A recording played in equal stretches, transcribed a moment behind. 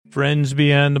Friends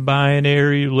beyond the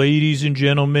binary, ladies and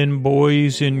gentlemen,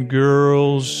 boys and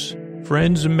girls,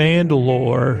 friends of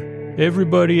Mandalore,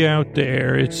 everybody out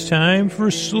there, it's time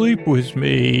for Sleep With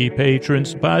Me,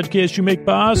 patrons, the podcast you make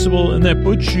possible and that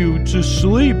puts you to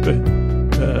sleep.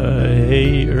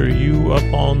 Hey, are you up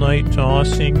all night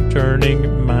tossing,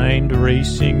 turning, mind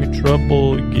racing,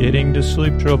 trouble getting to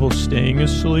sleep, trouble staying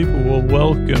asleep? Well,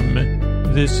 welcome.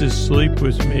 This is Sleep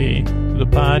With Me, the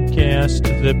podcast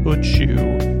that puts you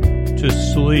to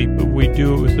sleep. We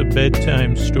do it with a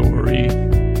bedtime story.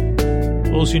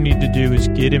 All you need to do is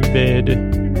get in bed,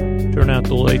 turn out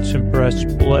the lights and press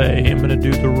play. I'm going to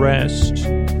do the rest.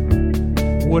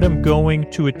 What I'm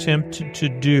going to attempt to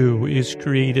do is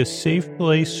create a safe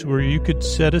place where you could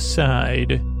set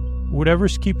aside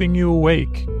whatever's keeping you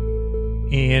awake.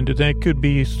 And that could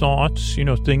be thoughts,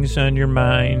 things on your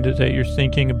mind that you're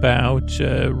thinking about,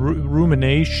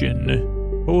 rumination.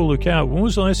 Oh, look out. When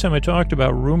was the last time I talked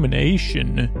about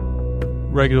rumination?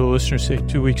 Regular listeners say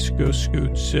 2 weeks ago,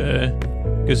 Scoots.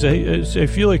 Because I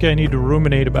feel like I need to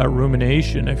ruminate about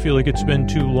rumination. I feel like it's been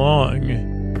too long.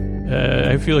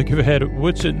 I feel like I've had,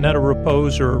 not a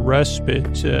repose or a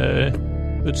respite,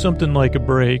 but something like a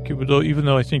break, even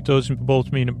though I think those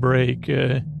both mean a break.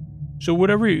 So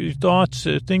whatever your thoughts,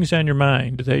 things on your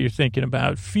mind that you're thinking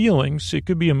about, feelings, it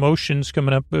could be emotions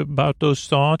coming up about those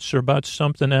thoughts or about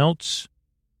something else,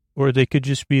 or they could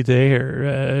just be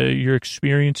there. You're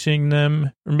experiencing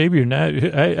them, or maybe you're not.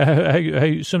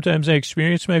 I sometimes I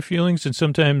experience my feelings, and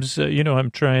sometimes, I'm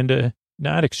trying to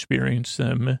not experience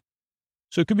them.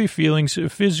 So it could be feelings,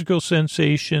 physical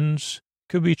sensations,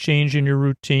 could be change in your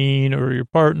routine or your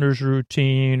partner's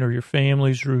routine or your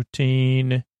family's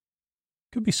routine.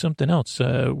 Could be something else.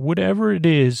 Whatever it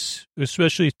is,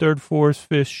 especially third, fourth,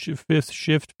 fifth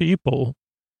shift people.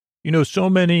 So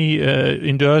many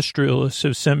industrialists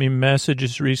have sent me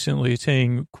messages recently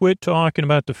saying, quit talking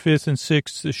about the fifth and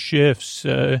sixth shifts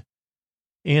and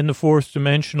the fourth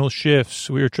dimensional shifts.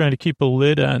 We are trying to keep a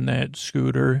lid on that,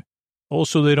 Scooter.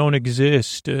 Also, they don't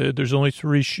exist. There's only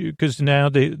three, because now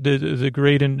the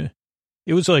great, and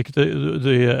it was like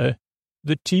the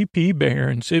TP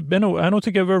barons. I don't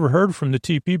think I've ever heard from the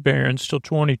TP barons till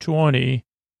 2020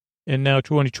 and now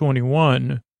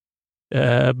 2021.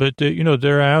 But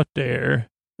they're out there.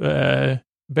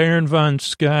 Baron von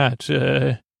Scott,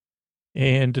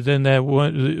 and then that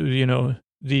one,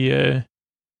 the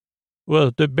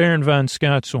Baron von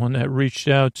Scott's the one that reached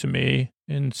out to me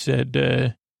and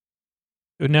said,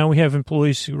 now we have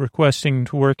employees requesting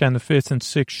to work on the fifth and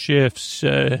sixth shifts,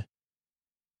 and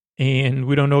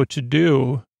we don't know what to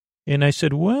do. And I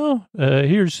said, well,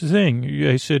 here's the thing.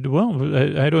 I said, well,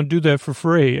 I don't do that for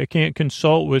free. I can't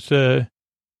consult with,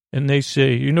 and they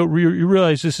say, you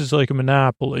realize this is like a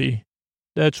monopoly.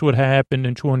 That's what happened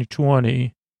in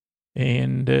 2020.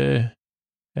 And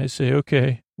I say,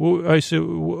 okay. Well, I said,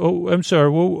 oh, I'm sorry.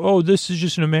 Well, this is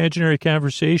just an imaginary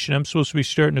conversation. I'm supposed to be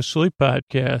starting a sleep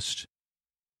podcast.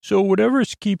 So whatever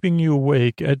is keeping you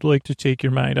awake, I'd like to take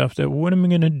your mind off that. What I'm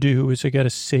going to do is I got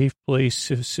a safe place,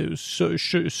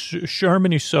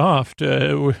 Charmony Soft,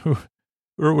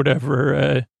 or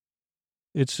whatever.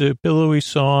 It's a pillowy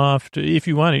soft. If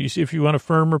you want a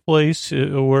firmer place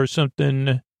or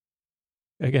something,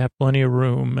 I got plenty of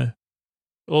room.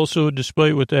 Also,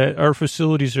 despite what that, our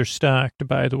facilities are stocked,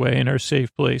 by the way, in our safe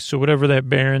place. So whatever that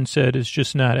Baron said is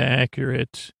just not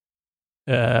accurate.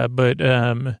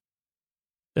 Whatever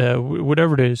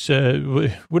it is,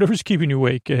 whatever's keeping you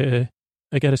awake, I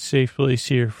got a safe place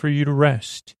here for you to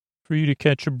rest, for you to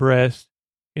catch a breath,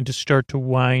 and to start to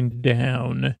wind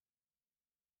down.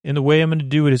 And the way I'm going to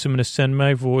do it is I'm going to send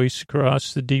my voice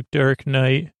across the deep, dark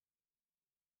night.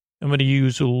 I'm going to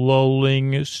use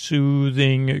lulling,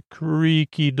 soothing,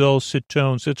 creaky, dulcet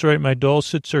tones. That's right, my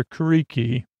dulcets are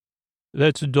creaky.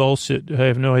 That's a dulcet. I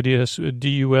have no idea. That's a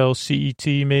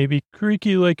D-U-L-C-E-T, maybe.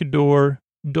 Creaky like a door.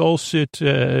 Dulcet,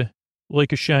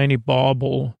 like a shiny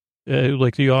bauble,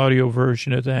 like the audio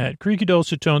version of that. Creaky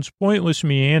dulcet tones, pointless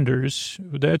meanders.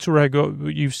 That's where I go.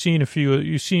 You've seen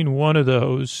one of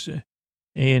those.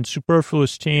 And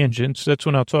superfluous tangents. That's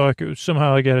when I'll talk.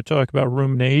 Somehow I got to talk about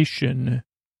rumination.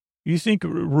 You think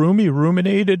Rumi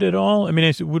ruminated at all? I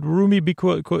mean, would Rumi be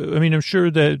I'm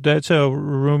sure that's how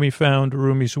Rumi found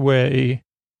Rumi's way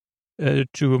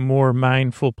to a more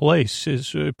mindful place,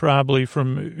 is probably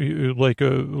from like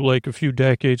a few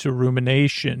decades of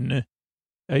rumination.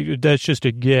 That's just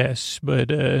a guess, but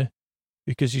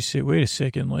because you say, wait a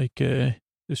second, like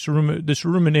this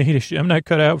rumination, I'm not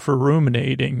cut out for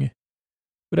ruminating.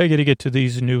 But I got to get to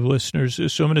these new listeners.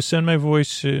 So I'm going to send my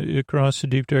voice across the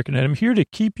deep dark night. I'm here to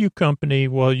keep you company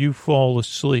while you fall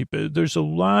asleep. There's a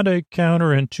lot of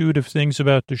counterintuitive things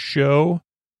about the show.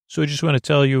 So I just want to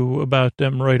tell you about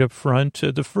them right up front.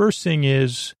 The first thing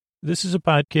is, this is a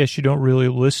podcast you don't really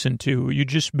listen to. You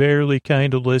just barely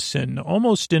kind of listen,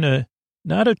 almost in a,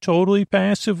 not a totally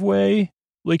passive way,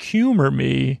 like humor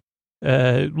me.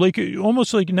 Like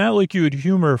almost like not like you would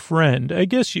humor a friend. I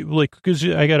guess you like, because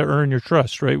I got to earn your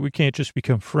trust, right? We can't just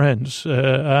become friends,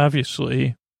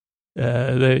 obviously.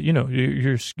 That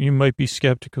you might be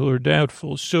skeptical or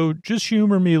doubtful. So just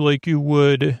humor me like you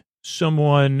would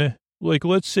someone. Like,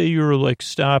 let's say you're like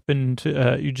stopping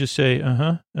to, you just say,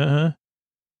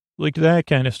 like that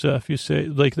kind of stuff. You say,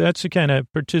 like, that's the kind of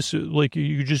like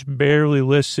you just barely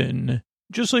listen.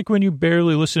 Just like when you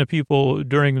barely listen to people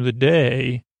during the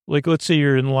day. Like, let's say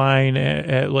you're in line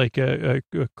at like a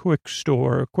quick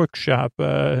store, a quick shop,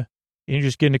 and you're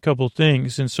just getting a couple of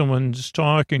things and someone's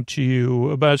talking to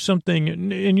you about something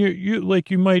and you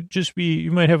like, you might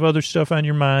have other stuff on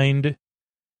your mind.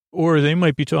 Or they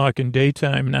might be talking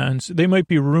daytime nonsense. They might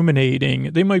be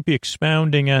ruminating. They might be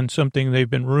expounding on something they've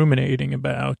been ruminating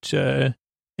about. And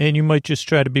you might just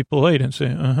try to be polite and say,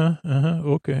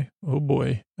 okay. Oh,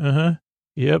 boy.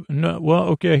 Yep. No, well,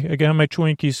 okay. I got my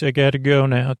Twinkies. I got to go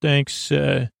now. Thanks.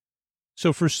 So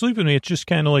for sleep with me, it's just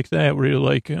kind of like that, where you're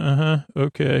like,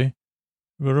 okay.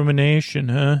 Rumination,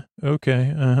 huh?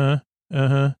 Okay.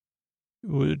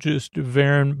 Just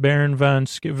Baron von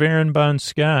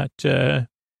Scott.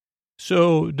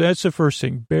 So that's the first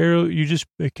thing. Barely, you just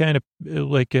kind of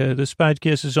like this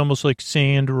podcast is almost like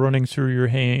sand running through your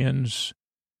hands.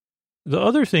 The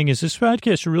other thing is this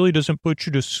podcast really doesn't put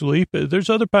you to sleep. There's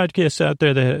other podcasts out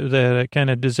there that are kind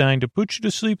of designed to put you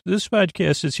to sleep. This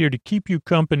podcast is here to keep you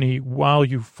company while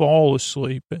you fall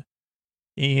asleep.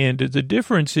 And the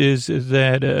difference is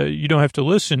that you don't have to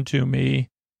listen to me,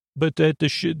 but that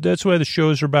that's why the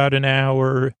shows are about an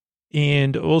hour,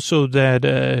 and also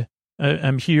that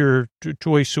I'm here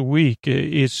twice a week.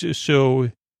 It's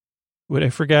so what I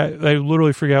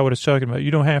literally forgot what I was talking about. I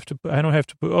don't have to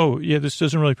put, oh yeah, this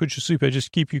doesn't really put you to sleep. I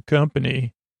just keep you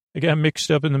company. I got mixed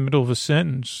up in the middle of a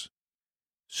sentence.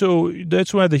 So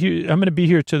that's why I'm going to be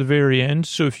here to the very end.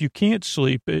 So if you can't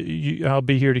sleep, I'll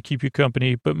be here to keep you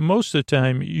company. But most of the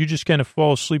time, you just kind of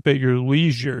fall asleep at your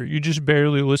leisure. You just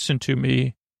barely listen to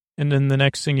me. And then the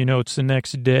next thing you know, it's the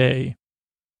next day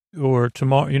or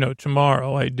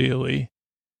tomorrow, ideally.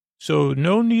 So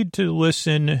no need to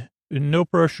listen, no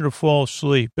pressure to fall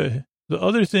asleep. The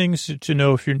other things to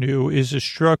know if you're new is the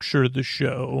structure of the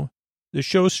show. The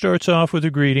show starts off with a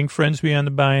greeting, friends beyond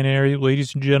the binary,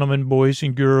 ladies and gentlemen, boys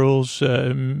and girls,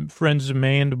 friends of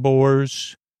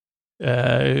Mandobors.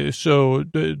 So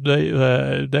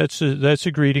that's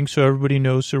a greeting, so everybody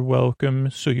knows they're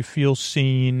welcome, so you feel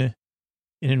seen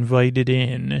and invited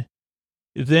in.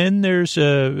 Then there's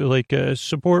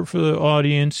support for the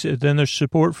audience. Then there's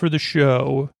support for the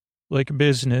show, like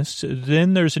business.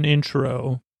 Then there's an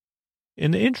intro.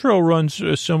 And the intro runs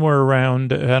somewhere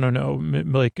around, I don't know,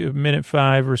 like minute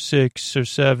 5 or 6 or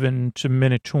 7 to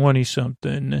minute 20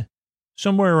 something.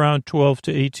 Somewhere around 12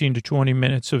 to 18 to 20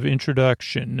 minutes of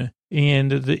introduction.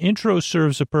 And the intro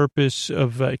serves a purpose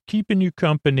of keeping you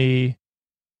company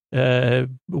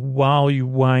while you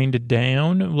wind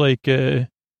down. Like, it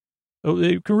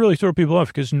can really throw people off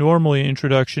because normally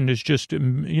introduction is just, a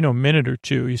minute or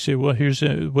two. You say, well, here's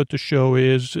what the show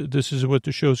is. This is what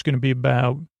the show's going to be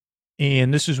about.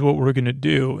 And this is what we're going to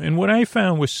do. And what I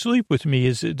found with Sleep With Me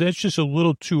is that's just a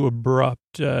little too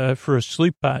abrupt for a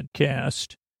sleep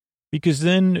podcast. Because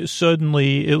then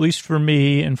suddenly, at least for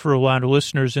me and for a lot of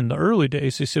listeners in the early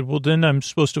days, they said, well, then I'm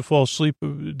supposed to fall asleep.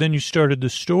 Then you started the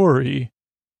story.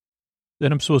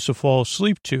 Then I'm supposed to fall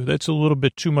asleep to. That's a little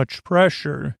bit too much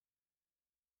pressure.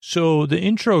 So the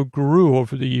intro grew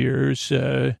over the years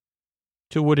to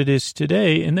what it is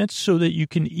today, and that's so that you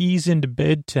can ease into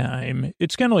bedtime.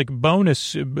 It's kind of like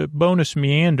bonus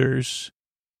meanders.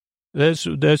 That's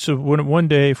one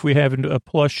day if we have a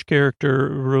plush character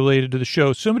related to the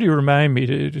show, somebody remind me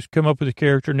to just come up with a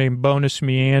character named Bonus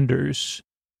Meanders,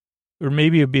 or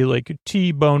maybe it'd be like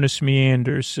T Bonus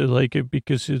Meanders,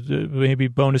 because maybe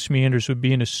Bonus Meanders would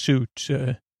be in a suit.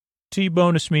 T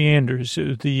Bonus Meanders,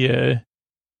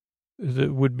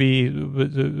 would be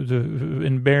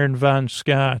in Baron von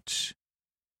Scott.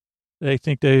 I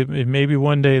think maybe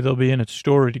one day they'll be in a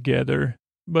story together.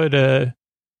 But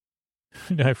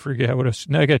I forget what else.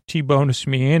 Now I got T-Bonus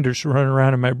Meanders running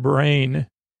around in my brain.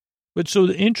 But so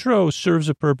the intro serves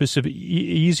a purpose of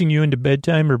easing you into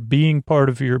bedtime or being part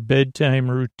of your bedtime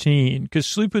routine. Because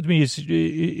Sleep With Me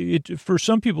for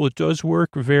some people, it does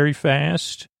work very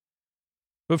fast.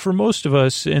 But for most of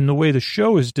us, and the way the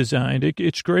show is designed,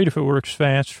 it's great if it works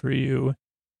fast for you,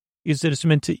 is that it's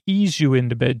meant to ease you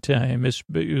into bedtime.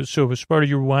 So as part of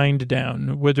your wind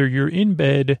down, whether you're in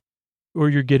bed or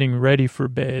you're getting ready for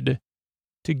bed,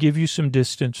 to give you some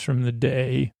distance from the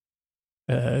day.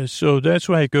 So that's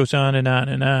why it goes on and on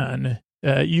and on.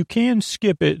 You can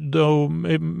skip it, though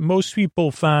most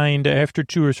people find after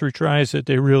 2 or 3 tries that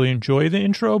they really enjoy the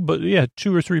intro. But yeah,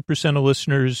 2 or 3% of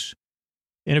listeners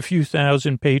and a few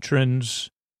thousand patrons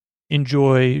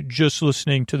enjoy just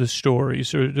listening to the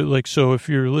stories. Or like, so if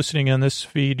you're listening on this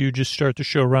feed, you just start the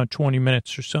show around 20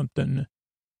 minutes or something.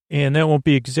 And that won't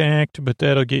be exact, but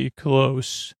that'll get you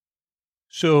close.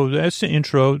 So that's the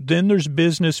intro. Then there's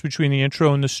business between the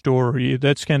intro and the story.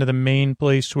 That's kind of the main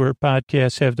place where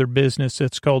podcasts have their business.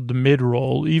 That's called the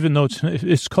mid-roll, even though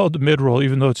it's called the mid-roll,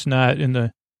 even though it's not in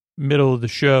the middle of the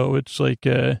show. It's like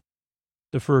the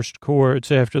first quarter.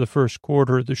 It's after the first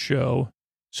quarter of the show.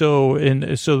 So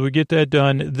we get that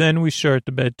done. Then we start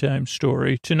the bedtime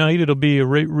story. Tonight it'll be a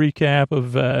recap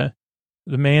of the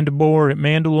Mandoborian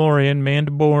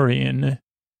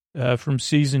from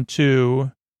season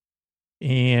 2.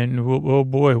 And, oh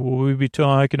boy, will we be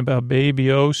talking about Baby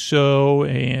Oso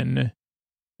and,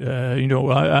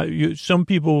 some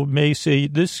people may say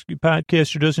this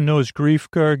podcaster doesn't know his grief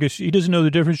cargus. He doesn't know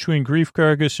the difference between grief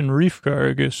cargus and reef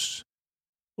cargus.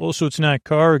 Also, it's not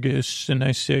cargus. And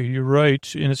I say, you're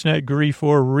right. And it's not grief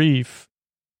or reef.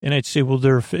 And I'd say, well,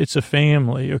 it's a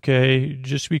family, okay?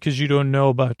 Just because you don't know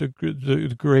about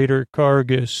the greater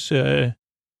cargus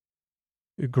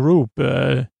group,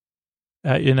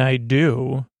 and I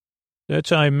do. That's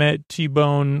how I met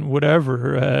T-Bone,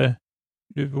 whatever.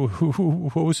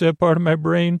 What was that part of my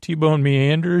brain? T-Bone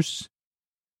meanders.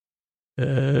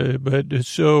 But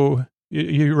so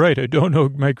you're right. I don't know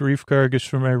my grief cargus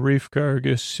from my reef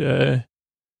cargus. Though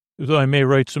I may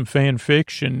write some fan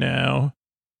fiction now.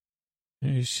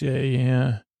 You say,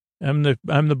 yeah, I'm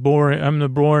the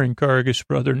boring cargus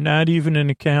brother. Not even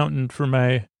an accountant for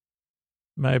my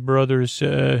brothers.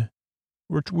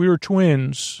 We were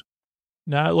twins,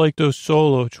 not like those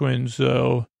solo twins,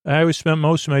 though. I always spent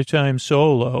most of my time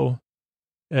solo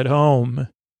at home.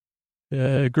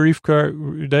 That's grief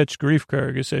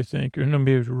cargus, I think, or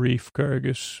maybe reef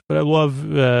cargus. But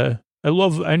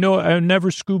I know I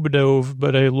never scuba dove,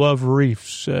 but I love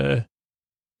reefs.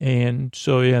 And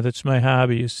so, yeah, that's my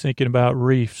hobby, is thinking about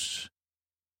reefs.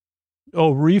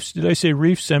 Oh, reefs. Did I say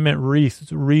reefs? I meant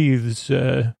wreaths.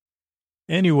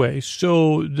 Anyway,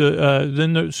 so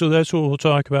so that's what we'll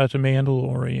talk about, the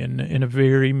Mandalorian, in a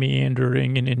very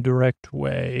meandering and indirect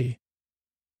way.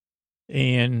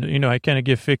 And, I kind of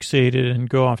get fixated and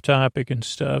go off topic and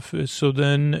stuff. So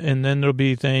then there'll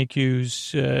be thank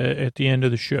yous at the end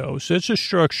of the show. So that's the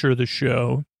structure of the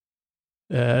show.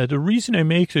 The reason I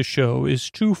make the show is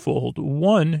twofold.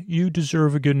 One, you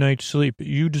deserve a good night's sleep.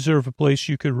 You deserve a place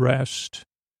you could rest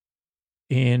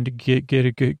and get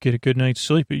a good night's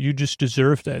sleep. You just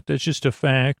deserve that. That's just a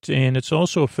fact. And it's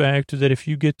also a fact that if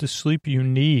you get the sleep you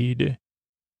need,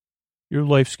 your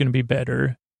life's going to be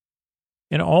better.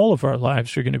 And all of our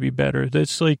lives are going to be better.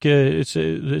 That's like, it's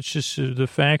just the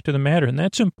fact of the matter. And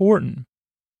that's important.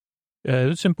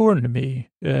 It's important to me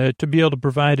to be able to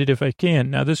provide it if I can.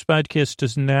 Now, this podcast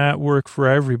does not work for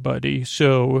everybody,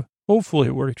 so hopefully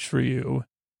it works for you.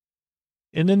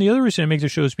 And then the other reason I make the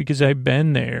show is because I've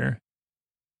been there.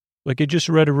 Like, I just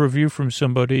read a review from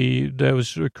somebody that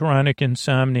was a chronic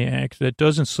insomniac that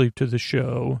doesn't sleep to the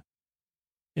show,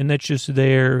 and that's just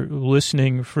there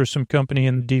listening for some company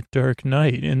in the deep, dark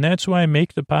night. And that's why I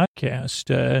make the podcast.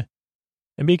 I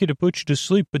make it to put you to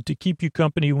sleep, but to keep you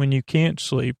company when you can't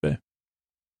sleep.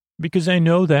 Because I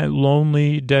know that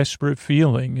lonely, desperate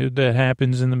feeling that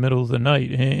happens in the middle of the night.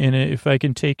 And if I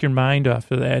can take your mind off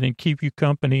of that and keep you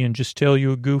company and just tell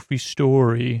you a goofy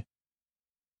story,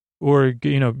 or,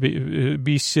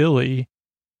 be silly.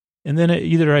 And then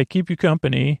either I keep you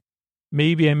company,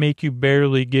 maybe I make you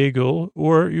barely giggle,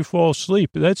 or you fall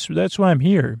asleep. That's why I'm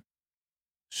here.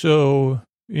 So,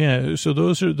 yeah, so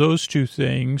those two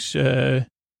things.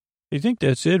 I think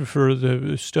that's it for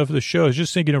the stuff of the show. I was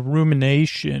just thinking of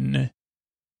rumination.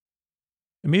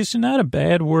 I mean, it's not a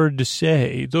bad word to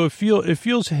say, though it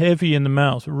feels heavy in the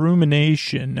mouth.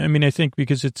 Rumination. I mean, I think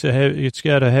because it's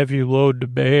got a heavy load to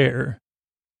bear.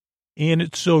 And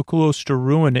it's so close to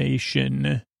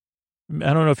ruination.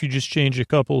 I don't know if you just change a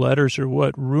couple letters or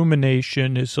what.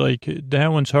 Rumination is like,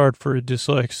 that one's hard for a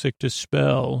dyslexic to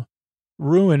spell.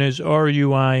 Ruin is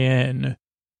R-U-I-N.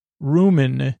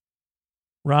 Ramenation.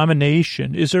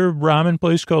 Is there a ramen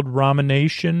place called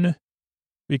Ramenation?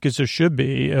 Because there should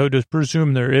be. I would just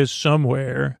presume there is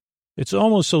somewhere. It's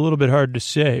almost a little bit hard to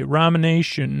say.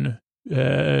 Ramenation.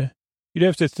 You'd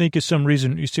have to think of some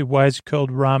reason. You say, why is it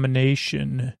called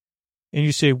Ramenation? And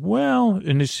you say, well,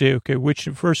 and you say, okay,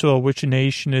 first of all, which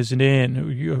nation is it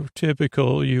in?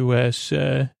 Typical U.S.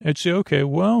 I'd say, okay,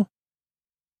 well,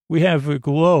 we have a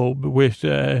globe with,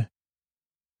 at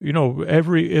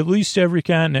least every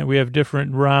continent, we have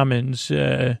different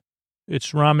ramens.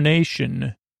 It's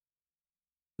Ramenation.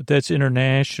 But that's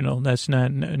international. That's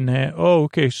not,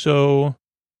 okay, so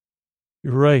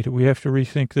you're right. We have to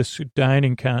rethink this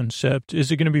dining concept.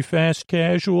 Is it going to be fast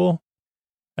casual?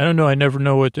 I don't know. I never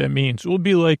know what that means. It will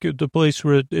be like the place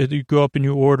where you go up and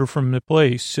you order from the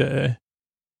place.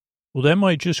 Well, that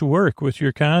might just work with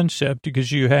your concept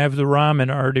because you have the ramen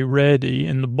already ready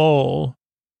in the bowl.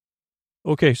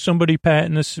 Okay, somebody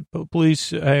patent this,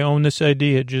 please. I own this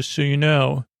idea, just so you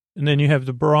know. And then you have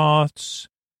the broths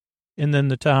and then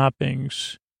the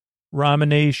toppings.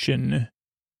 Ramenation.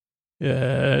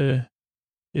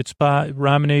 It's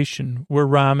ramenation, where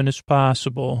ramen is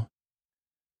possible.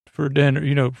 For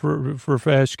dinner, for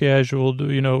fast casual,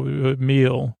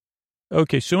 meal.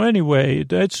 Okay, so anyway,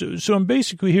 so I'm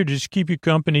basically here to just keep you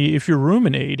company if you're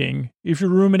ruminating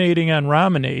on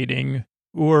ramenating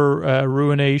or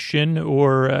ruination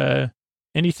or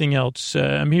anything else.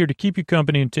 I'm here to keep you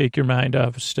company and take your mind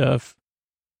off of stuff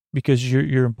because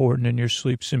you're important and your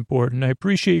sleep's important. I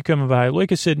appreciate you coming by.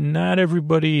 Like I said, not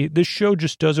everybody, this show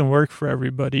just doesn't work for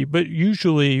everybody, but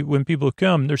usually when people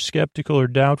come, they're skeptical or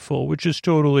doubtful, which is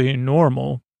totally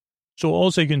normal. So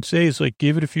all I can say is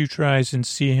give it a few tries and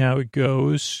see how it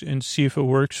goes and see if it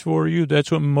works for you.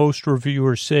 That's what most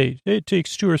reviewers say. It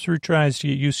takes 2 or 3 tries to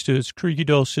get used to its creaky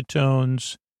dulcet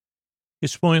tones,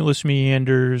 its pointless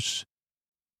meanders,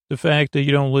 the fact that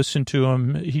you don't listen to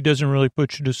him. He doesn't really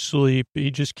put you to sleep.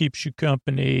 He just keeps you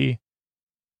company.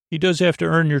 He does have to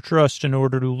earn your trust in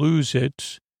order to lose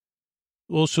it.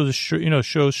 Also, the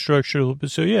show structure.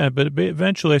 So, yeah, but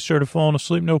eventually I started falling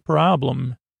asleep, no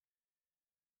problem.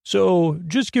 So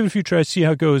just give it a few tries, see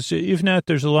how it goes. If not,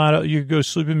 there's a lot of, you can go to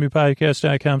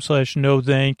sleepwithmepodcast.com/no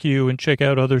thank you and check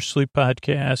out other sleep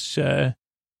podcasts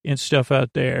and stuff out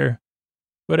there.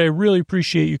 But I really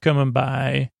appreciate you coming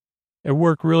by. I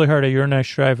work really hard at your nice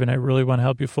drive, and I really want to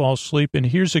help you fall asleep. And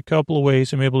here's a couple of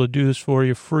ways I'm able to do this for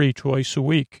you free twice a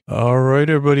week. All right,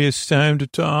 everybody, it's time to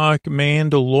talk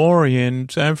Mandalorian.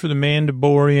 Time for the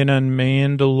Mandoborian on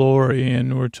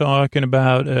Mandalorian. We're talking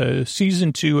about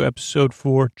Season 2, Episode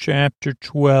 4, Chapter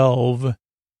 12.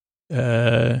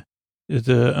 Can't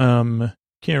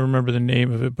remember the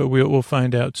name of it, but we'll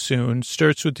find out soon.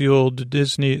 Starts with the old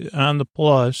Disney on the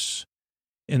Plus.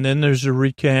 And then there's a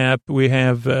recap. We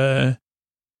have, I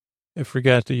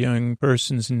forgot the young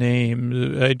person's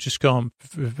name. I just call him,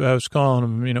 I was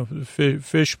calling him,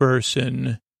 fish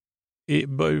person.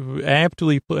 But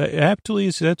aptly,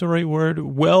 is that the right word?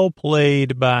 Well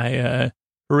played by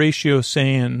Horatio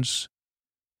Sands,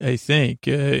 I think.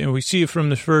 And we see it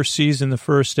from the first season, the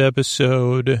first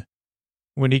episode,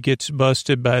 when he gets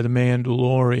busted by the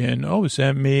Mandalorian. Oh, is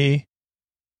that me?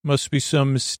 Must be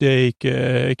some mistake.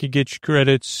 I could get you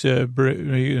credits. And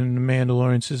the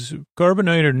Mandalorian says,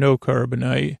 carbonite or no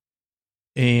carbonite?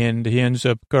 And he ends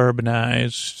up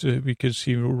carbonized because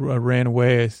he ran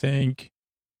away, I think.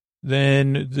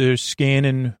 Then they're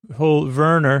scanning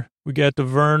Werner. We got the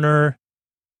Werner,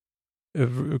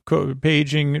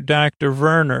 paging Dr.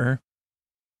 Werner.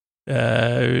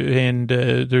 And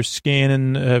they're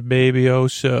scanning Baby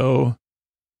Oso.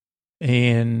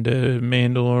 And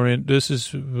Mandalorian, this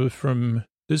is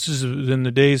in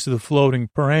the days of the floating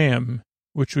pram,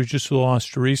 which we just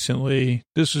lost recently.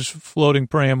 This is floating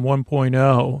pram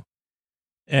 1.0.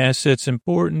 Assets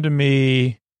important to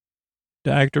me.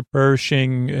 Dr.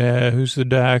 Pershing, who's the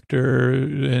doctor,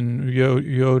 and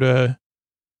Yoda.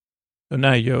 Oh,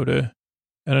 not Yoda.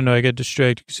 I don't know. I got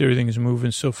distracted because everything is moving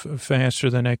so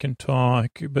faster than I can talk.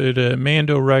 But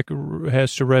Mando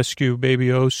has to rescue Baby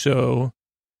Oso.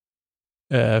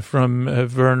 From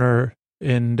Werner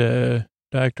and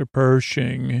Dr.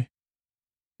 Pershing.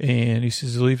 And he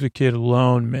says, leave the kid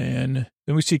alone, man.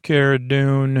 Then we see Cara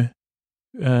Dune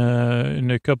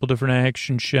in a couple different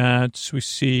action shots. We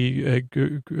see, who's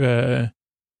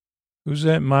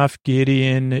that? Moff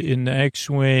Gideon in the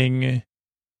X-Wing,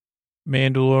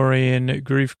 Mandalorian,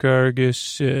 Grief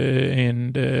Kargas,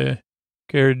 and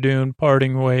Cara Dune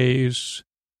parting ways.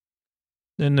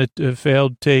 Then the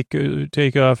failed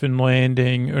takeoff and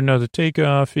landing, or no, the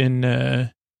takeoff in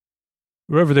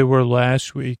wherever they were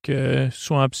last week,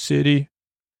 Swamp City.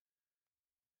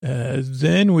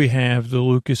 Then we have the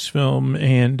Lucasfilm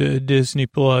and Disney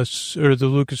Plus, or the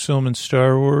Lucasfilm and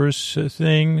Star Wars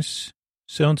things.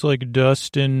 Sounds like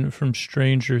Dustin from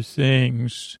Stranger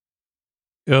Things.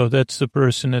 Oh, that's the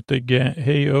person at the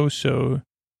Hey, Oso.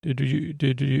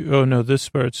 Did you, oh no, this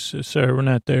part's, sorry, we're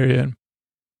not there yet.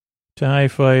 TIE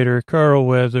Fighter, Carl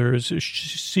Weathers,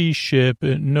 Sea Ship,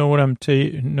 know where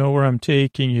I'm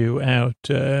taking you out.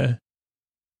 Then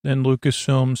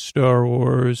Lucasfilm, Star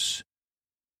Wars.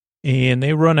 And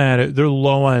they run out of, they're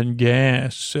low on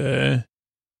gas.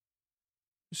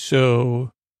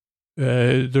 So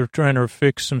they're trying to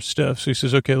fix some stuff. So he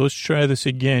says, okay, let's try this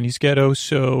again. He's got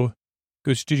Oso.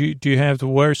 Goes, do you have the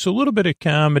wire? So a little bit of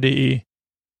comedy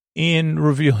and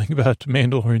revealing about the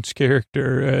Mandalorian's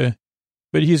character.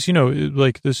 But he's,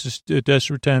 like, this is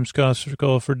desperate times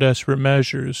call for desperate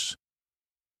measures.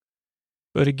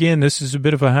 But again, this is a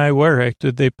bit of a high wire act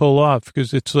that they pull off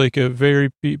because it's like a very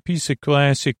piece of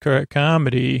classic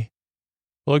comedy.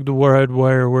 Plug the red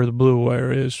wire where the blue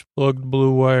wire is. Plug the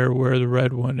blue wire where the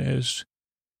red one is.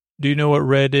 Do you know what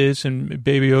red is? And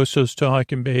Baby Oso's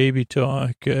talking baby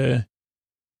talk. Plug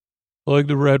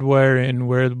the red wire in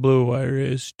where the blue wire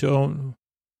is. Don't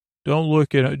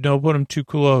look at it. Don't put them too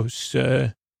close.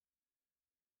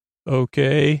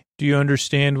 Okay. Do you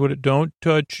understand what it, don't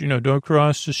touch, don't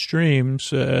cross the streams.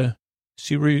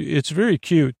 See, it's very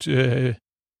cute.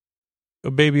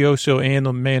 Baby Oso and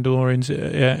the Mandalorian's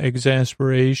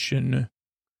exasperation.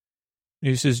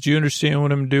 He says, do you understand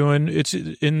what I'm doing? It's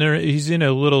in there. He's in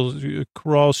a little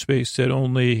crawl space that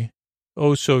only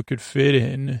Oso could fit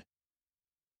in.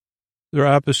 They're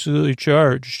oppositely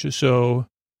charged. So,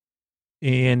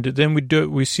 and then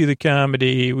we see the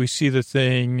comedy, we see the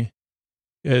thing.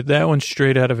 That one's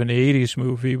straight out of an 80s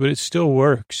movie, but it still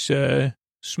works.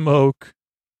 Smoke.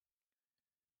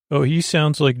 Oh, he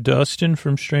sounds like Dustin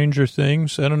from Stranger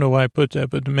Things. I don't know why I put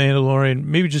that, but the Mandalorian,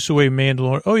 maybe just the way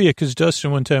Mandalorian. Oh, yeah, because Dustin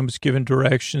one time was giving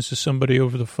directions to somebody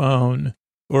over the phone,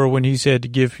 or when he's had to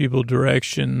give people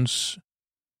directions.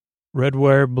 Red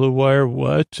wire, blue wire,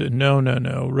 what? No.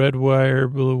 Red wire,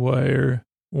 blue wire.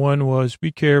 One was,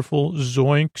 be careful,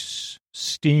 zoinks,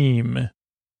 steam.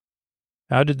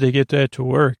 How did they get that to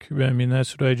work? I mean,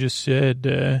 that's what I just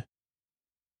said.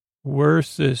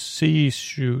 Worth the sea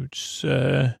shoots.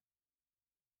 Then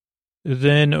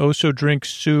Oso drinks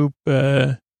soup.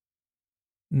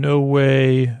 No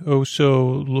way.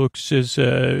 Oso looks as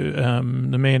the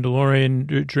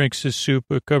Mandalorian drinks his soup,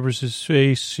 covers his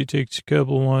face. He takes a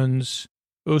couple ones.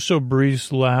 Oso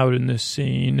breathes loud in this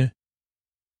scene.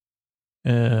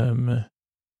 And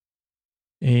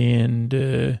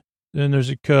then there's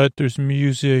a cut. There's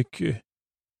music.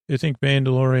 I think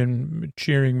Mandalorian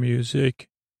cheering music.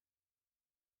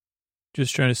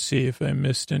 Just trying to see if I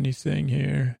missed anything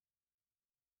here.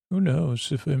 Who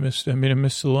knows if I missed? I mean, I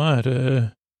missed a lot.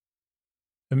 I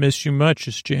miss you much,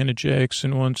 as Janet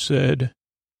Jackson once said.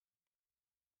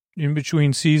 In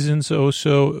between seasons,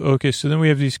 okay, so then we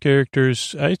have these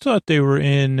characters. I thought they were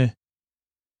in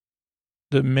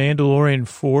the Mandalorian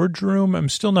Forge Room. I'm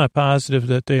still not positive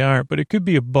that they aren't, but it could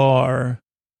be a bar.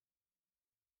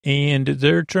 And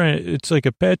they're it's like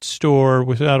a pet store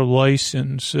without a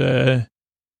license. So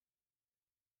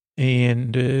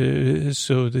they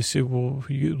say, well,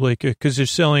 because they're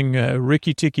selling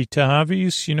Ricky Tikki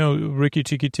Tavis. You know, Ricky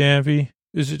Tikki Tavi?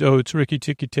 It's Ricky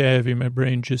Tikki Tavi, my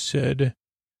brain just said.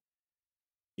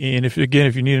 And if you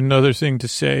need another thing to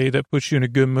say that puts you in a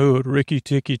good mood, Ricky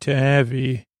Tikki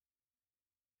Tavi.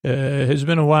 Has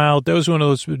been a while. That was one of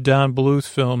those Don Bluth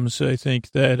films, I think,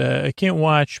 that I can't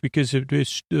watch because it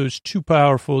was too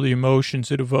powerful, the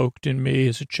emotions it evoked in me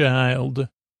as a child.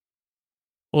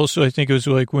 Also, I think it was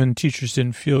like when teachers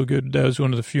didn't feel good. That was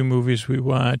one of the few movies we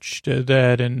watched,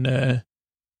 that and I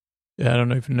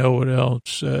don't even know what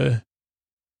else.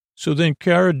 So then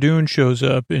Cara Dune shows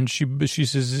up and she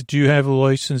says, do you have a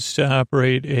license to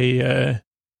operate a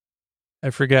I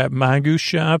forgot, mongoose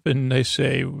shop, and they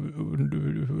say,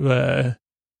 no,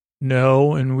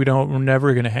 and we're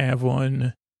never going to have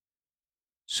one.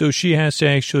 So she has to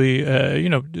actually,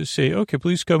 say, okay,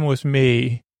 please come with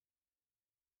me,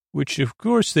 which of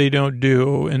course they don't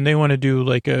do. And they want to do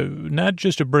not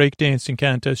just a breakdancing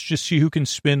contest, just see who can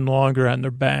spin longer on their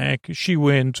back. She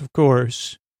wins, of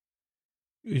course.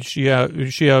 She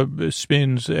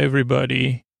spins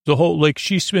everybody.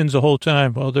 She spins the whole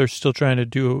time while they're still trying to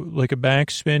do like a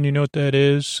backspin. You know what that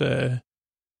is? Then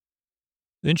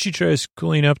she tries to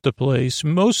clean up the place,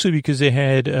 mostly because they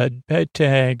had pet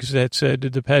tags that said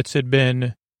the pets had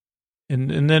been,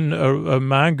 and then a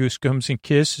mongoose comes and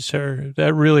kisses her.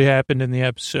 That really happened in the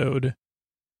episode,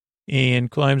 and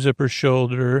climbs up her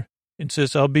shoulder. and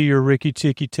says, I'll be your Ricky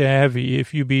Tikki Tavi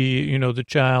if you be, the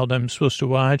child I'm supposed to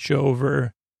watch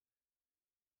over.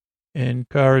 And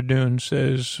Cara Dune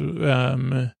says,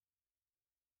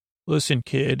 listen,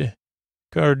 kid,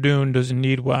 Cara Dune doesn't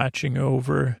need watching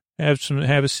over. Have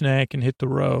a snack and hit the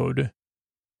road.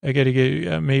 I got to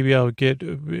get, maybe I'll get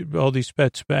all these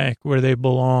pets back where they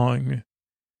belong.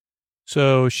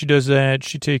 So she does that.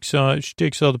 She takes all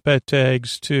the pet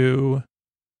tags too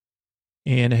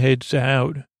and heads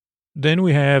out. Then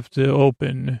we have the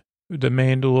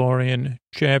Mandalorian,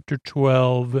 Chapter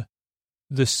 12,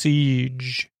 The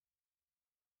Siege.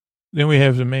 Then we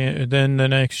have then the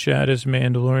next shot is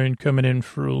Mandalorian coming in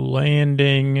for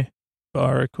landing,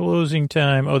 bar closing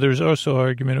time. Oh, there's also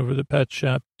argument over the pet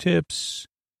shop tips.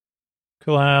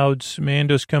 Clouds,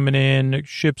 Mando's coming in,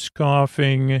 ship's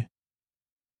coughing.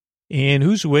 And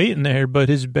who's waiting there but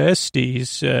his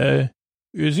besties?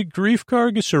 Is it Grief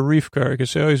Cargus or Reef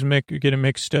Cargus? I always get it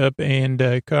mixed up. And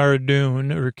Cara Dune.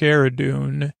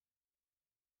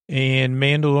 And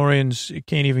Mandalorian's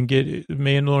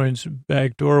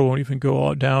back door won't even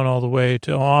go down all the way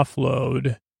to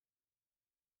offload.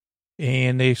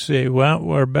 And they say, well,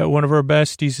 one of our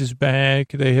besties is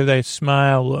back. They have that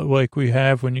smile like we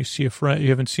have when you see a friend, you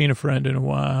haven't seen a friend in a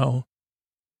while.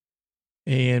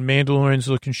 And Mandalorian's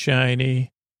looking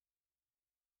shiny.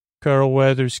 Carl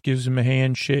Weathers gives him a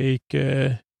handshake.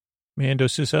 Mando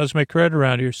says, how's my credit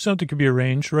around here? Something could be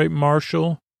arranged, right,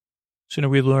 Marshal? So now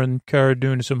we learn Cara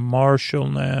Dune is a marshal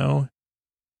now.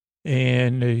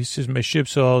 And he says, my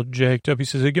ship's all jacked up. He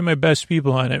says, I get my best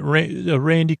people on it. A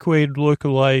Randy Quaid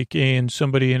lookalike and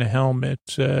somebody in a helmet.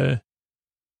 And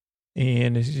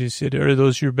he said, are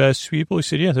those your best people? He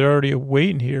said, yeah, they're already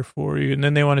waiting here for you. And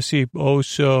then they want to see,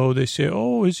 so they say,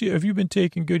 have you been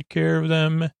taking good care of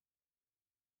them?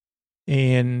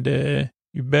 And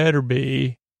you better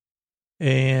be.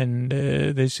 And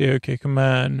they say, okay, come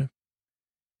on.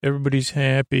 Everybody's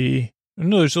happy. I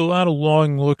know there's a lot of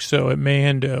long looks, though, at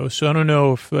Mando. So I don't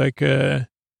know if, okay.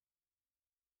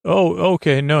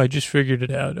 No, I just figured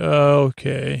it out.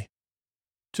 Okay.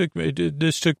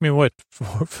 This took me, 4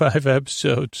 or 5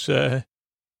 episodes. So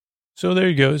there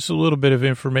you go. It's a little bit of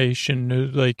information,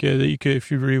 that you could,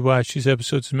 if you rewatch these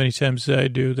episodes as many times as I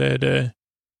do, that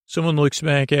someone looks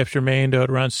back after Mando at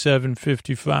around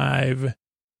 7:55,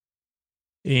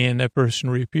 and that person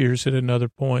reappears at another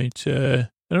point.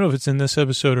 I don't know if it's in this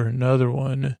episode or another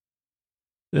one.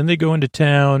 Then they go into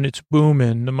town. It's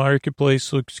booming. The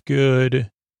marketplace looks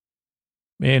good.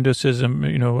 Mando says,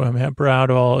 I'm proud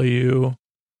of all of you.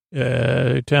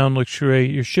 Town looks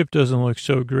great. Your ship doesn't look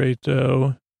so great,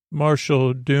 though.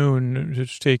 Marshal Dune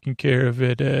is taking care of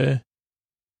it.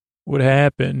 What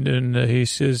happened? And he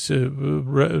says,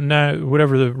 not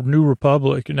whatever, the New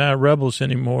Republic, not rebels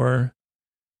anymore.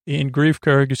 And Grief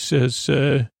Cargus says,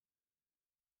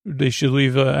 they should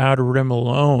leave Outer Rim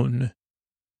alone.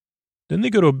 Then they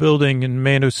go to a building, and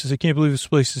Mando says, I can't believe this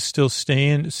place is still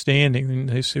standing. And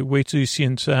they say, wait till you see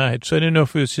inside. So I didn't know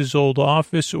if it was his old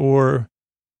office or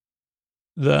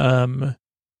the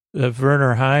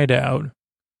Werner hideout.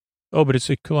 Oh, but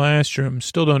it's a classroom.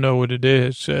 Still don't know what it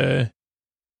is. And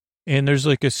there's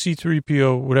like a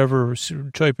C-3PO, whatever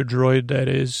type of droid that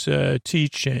is,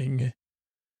 teaching.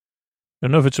 I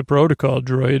don't know if it's a protocol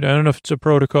droid. I don't know if it's a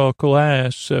protocol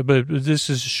class, but this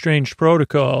is a strange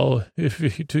protocol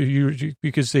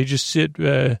because they just sit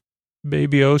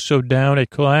Baby Oso down at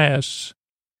class.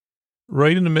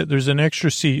 Right in the middle, there's an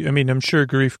extra seat. I mean, I'm sure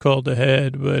Grief called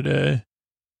ahead, but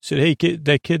said, hey,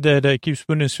 that kid that keeps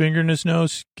putting his finger in his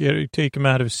nose, take him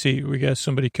out of his seat. We got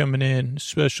somebody coming in,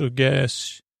 special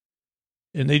guest.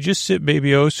 And they just sit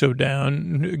Baby Oso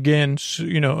down. Again,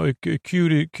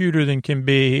 cuter than can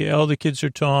be. All the kids are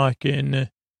talking.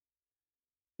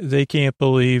 They can't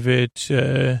believe it.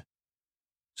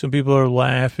 Some people are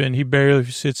laughing. He barely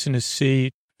fits in his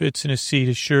seat.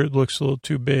 His shirt looks a little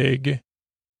too big.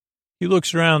 He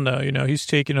looks around, though. He's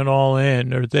taking it all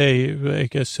in. Or I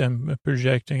guess I'm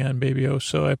projecting on Baby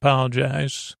Oso. I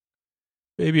apologize.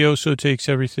 Baby Oso takes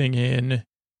everything in.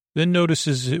 Then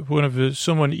notices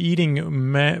someone eating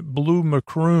blue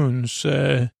macaroons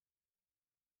in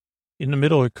the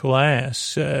middle of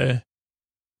class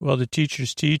while the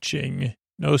teacher's teaching.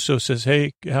 Oso says,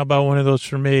 hey, how about one of those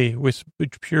for me, with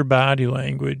pure body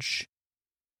language?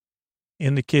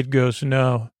 And the kid goes,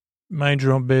 no, mind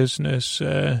your own business.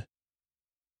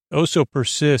 Oso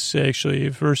persists, actually.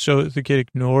 At first, the kid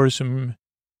ignores him.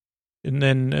 And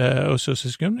then Oso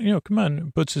says, come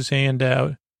on, puts his hand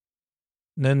out.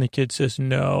 And then the kid says,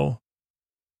 no.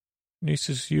 And he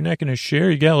says, you're not going to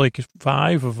share? You got like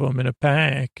 5 of them in a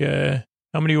pack.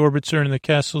 How many orbits are in the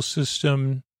Kessel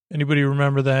system? Anybody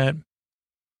remember that?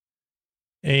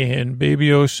 And Baby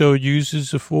Oso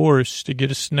uses the Force to get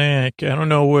a snack. I don't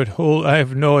know I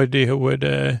have no idea what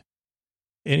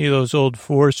any of those old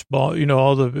Force all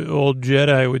the old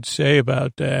Jedi would say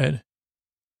about that.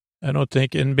 I don't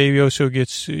think, and Baby Oso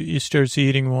he starts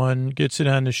eating one, gets it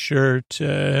on the shirt,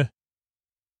 and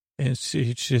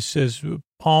it just says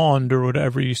pond or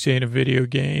whatever you say in a video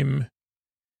game.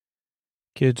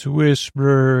 Kids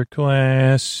whisper,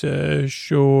 class,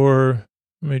 sure.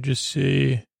 Let me just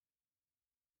see.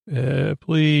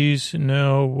 Please,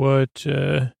 no, what,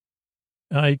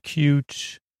 I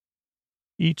cute.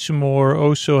 Eat some more.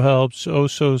 Oso helps.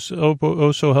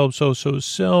 Oso helps Oso's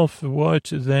self. What?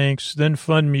 Thanks. Then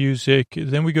fun music.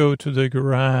 Then we go to the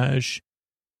garage.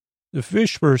 The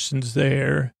fish person's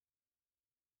there.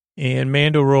 And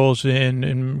Mando rolls in,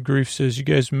 and Grief says, you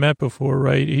guys met before,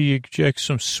 right? He ejects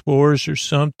some spores or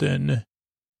something.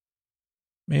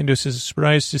 Mando says,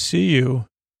 surprised to see you.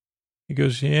 He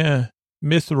goes, yeah.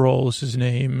 Mithril is his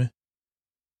name.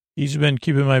 He's been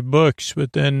keeping my books,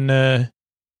 but then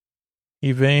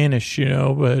he vanished,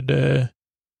 but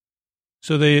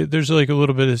so there's like a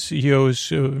little bit of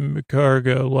CEO's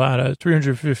cargo, a lot of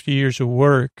 350 years of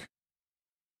work.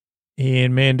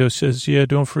 And Mando says, yeah,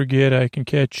 don't forget, I can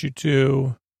catch you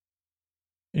too.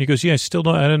 And he goes, yeah, I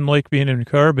didn't like being in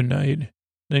carbonite.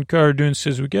 Then Cara Dune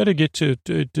says, we got to get to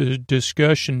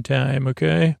discussion time,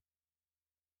 okay?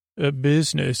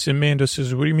 Business. And Mando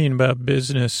says, what do you mean about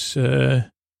business?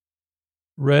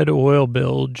 Red oil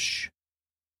bilge.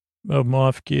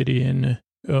 Moff Gideon.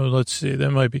 Oh, let's see.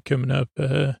 That might be coming up.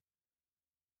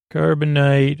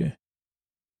 Carbonite.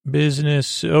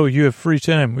 Business. Oh, you have free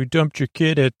time. We dumped your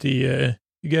kid at the,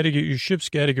 your ship's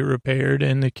got to get repaired,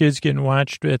 and the kid's getting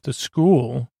watched at the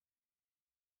school.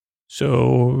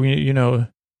 So, we're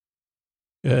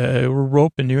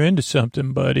roping you into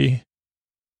something, buddy.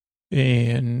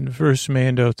 And first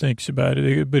Mando thinks about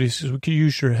it, but he says, we could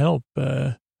use your help.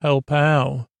 Help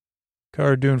how?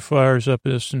 Cara Dune fires up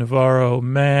this Navarro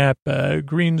map,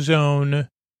 green zone,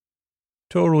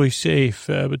 totally safe.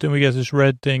 But then we got this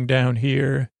red thing down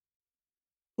here.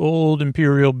 Old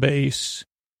Imperial base.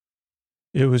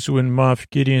 It was when Moff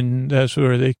Gideon, that's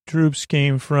where the troops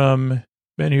came from.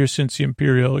 Been here since the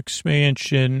Imperial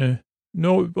expansion.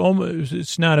 No, almost,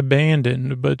 it's not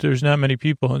abandoned, but there's not many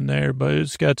people in there. But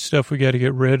it's got stuff we got to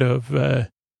get rid of.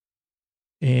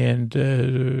 And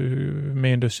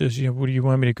Mando says, what do you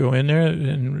want me to go in there?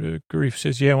 And Grief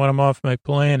says, yeah, I want him off my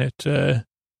planet.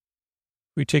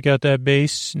 We take out that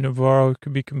base, Navarro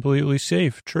could be completely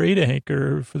safe. Trade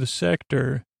anchor for the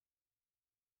sector.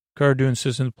 Cara Dune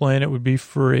says, and the planet would be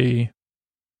free.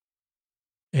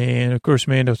 And, of course,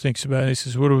 Mando thinks about it. He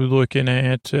says, what are we looking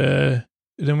at?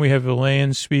 Then we have a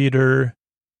land speeder,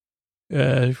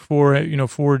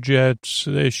 four jets.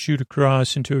 They shoot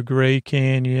across into a gray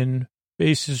canyon.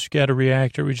 Base has got a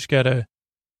reactor. We just got to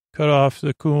cut off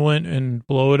the coolant and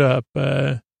blow it up.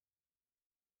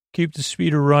 Keep the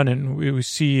speeder running. We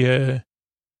see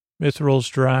Mithril's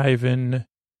drive, and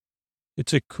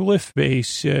it's a cliff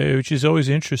base, which is always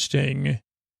interesting. I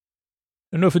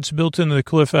don't know if it's built into the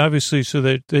cliff, obviously, so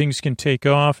that things can take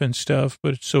off and stuff,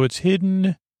 but so it's hidden.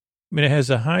 I mean, it has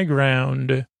a high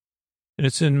ground, and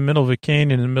it's in the middle of a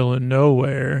canyon in the middle of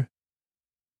nowhere.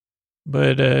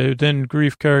 But then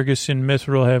Grief, Kargas, and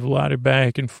Mithril have a lot of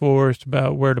back and forth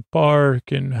about where to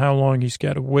park and how long he's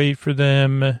got to wait for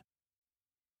them.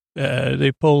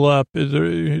 They pull up.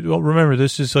 Well, remember,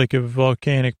 this is like a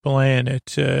volcanic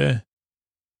planet.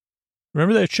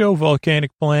 Remember that show,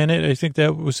 Volcanic Planet? I think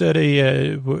that was on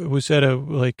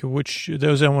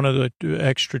one of the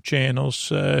extra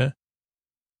channels.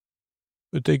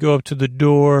 But they go up to the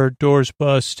door's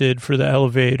busted for the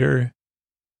elevator.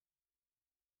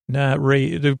 Not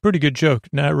rated, they're a pretty good joke,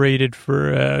 not rated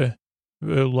for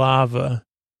lava.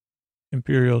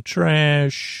 Imperial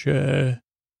trash. And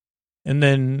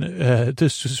then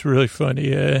this was really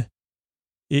funny.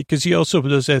 Because he also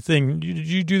does that thing. Did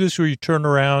you do this where you turn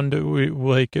around,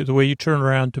 like the way you turn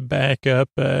around to back up?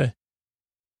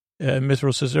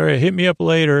 Mithril says, all right, hit me up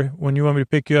later when you want me to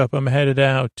pick you up. I'm headed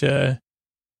out. And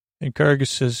Kargas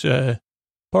says,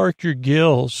 park your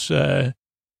gills. And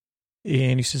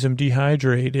he says, I'm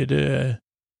dehydrated.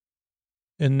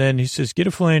 And then he says, get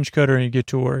a flange cutter and you get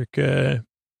to work. And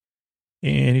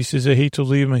he says, I hate to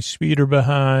leave my speeder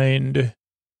behind.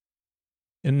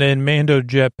 And then Mando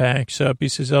jetpacks up. He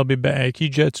says, I'll be back. He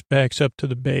backs up to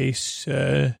the base.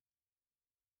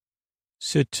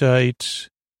 Sit tight.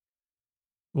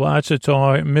 Lots of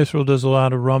talk. Mithril does a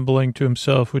lot of rumbling to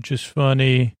himself, which is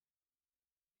funny.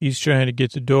 He's trying to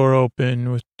get the door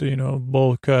open with,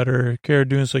 bolt cutter. Cara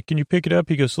Dune's like, can you pick it up?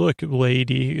 He goes, look,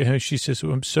 lady. And she says,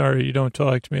 well, I'm sorry, you don't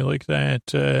talk to me like that.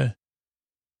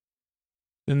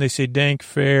 Then they say, Dank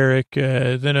Ferrick.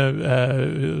 Then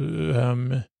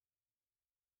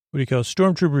what do you call it?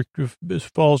 Stormtrooper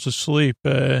falls asleep.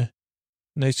 And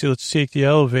they say, let's take the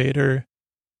elevator.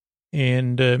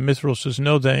 And Mithril says,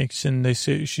 no, thanks. And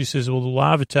she says, well, the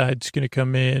lava tide's going to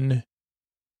come in.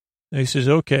 And he says,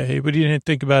 okay, but he didn't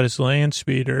think about his land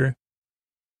speeder.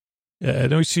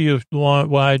 Then we see a long,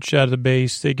 wide shot of the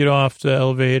base. They get off the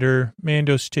elevator.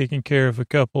 Mando's taking care of a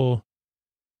couple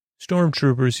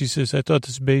stormtroopers. He says, I thought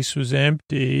this base was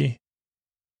empty.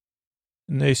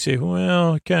 And they say,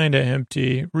 well, kind of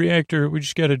empty. Reactor, we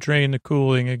just got to drain the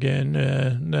cooling again.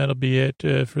 That'll be it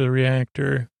for the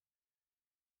reactor.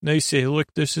 They say,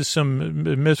 look, this is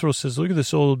Mithril says, look at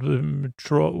this old,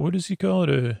 what does he call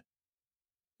it?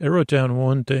 I wrote down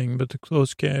one thing, but the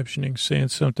closed captioning saying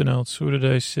something else. What did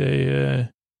I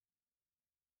say?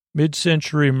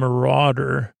 Mid-century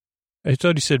marauder. I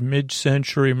thought he said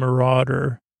mid-century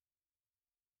marauder.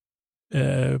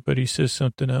 But he says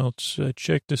something else.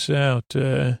 Check this out.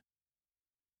 There's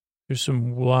a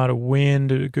lot of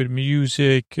wind, good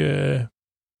music. Hey,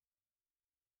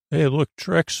 look,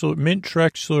 Mint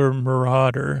Trexler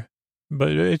Marauder.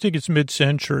 But I think it's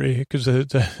mid-century because I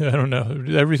don't know.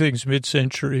 Everything's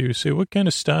mid-century. You say, what kind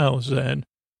of style is that?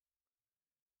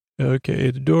 Okay,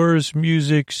 the doors,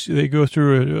 music. They go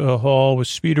through a hall with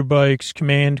speeder bikes,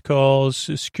 command calls.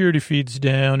 Security feeds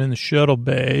down in the shuttle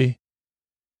bay.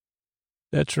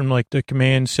 That's from like the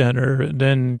command center. And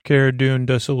then Cara Dune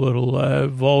does a little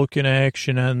Vulcan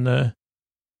action on the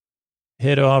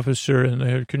head officer in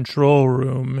the control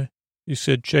room. He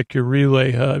said, check your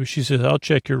relay hub. She says, I'll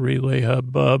check your relay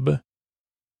hub, bub.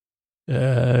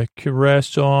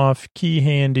 Caress off, key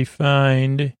handy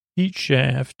find, heat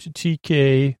shaft,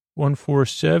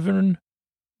 TK-147,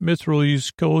 mithril use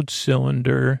code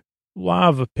cylinder,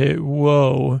 lava pit,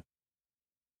 whoa.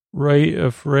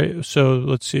 So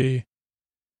let's see.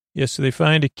 Yes, so they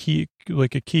find a key,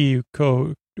 like a key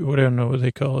code, I don't know what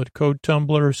they call it, code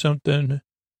tumbler or something.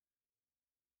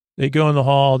 They go in the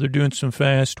hall. They're doing some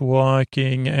fast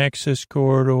walking, access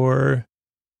corridor.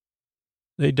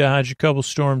 They dodge a couple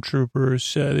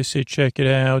stormtroopers. They say, check it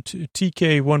out.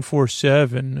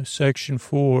 TK-147, Section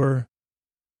 4.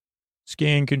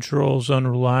 Scan controls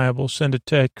unreliable. Send a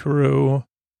tech crew.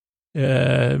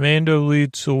 Mando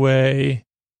leads the way.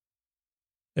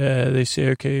 They say,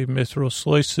 okay, Mithril,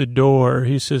 slice the door.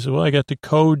 He says, well, I got the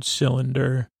code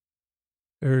cylinder.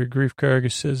 Or Grief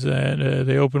Karga says that.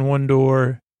 They open one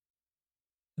door.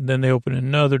 And then they open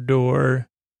another door,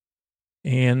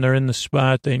 and they're in the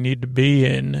spot they need to be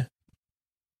in.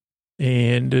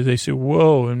 And they say,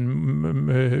 whoa,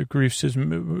 and Grief says,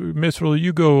 Mithril,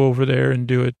 you go over there and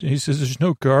do it. He says, there's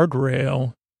no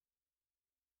guardrail.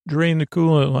 Drain the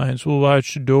coolant lines. We'll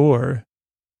watch the door.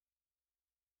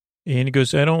 And he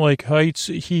goes, I don't like heights,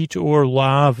 heat, or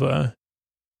lava.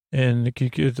 And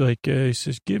he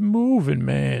says, get moving,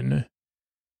 man.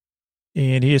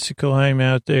 And he has to climb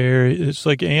out there. It's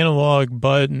like analog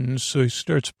buttons. So he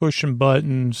starts pushing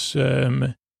buttons.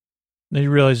 Then he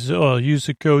realizes, I'll use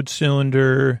the code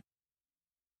cylinder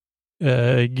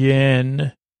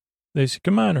again. They say,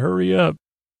 come on, hurry up.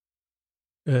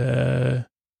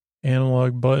 Analog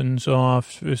buttons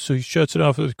off. So he shuts it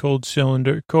off with the code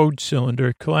cylinder.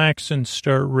 Klaxons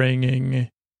start ringing.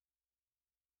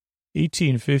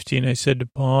 1815, I said to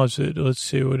pause it. Let's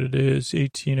see what it is.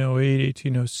 1808,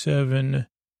 1807,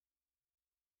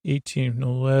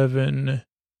 1811.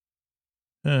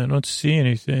 I don't see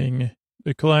anything.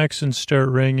 The klaxons start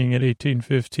ringing at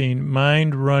 1815.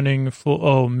 Mind running full.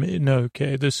 Oh, no,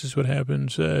 okay, this is what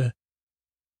happens. So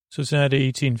it's not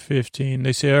 1815.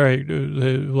 They say, all right,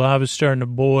 the lava's starting to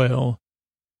boil.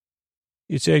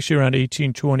 It's actually around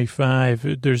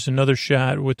 1825. There's another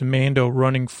shot with the Mando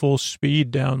running full speed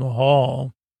down the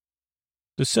hall.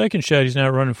 The second shot, he's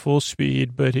not running full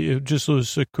speed, but it just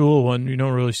was a cool one. You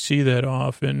don't really see that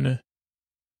often.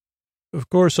 Of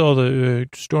course, all the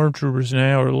stormtroopers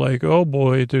now are like, oh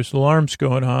boy, there's alarms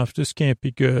going off. This can't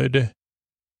be good.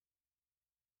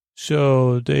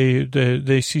 So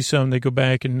they see something, they go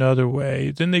back another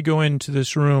way. Then they go into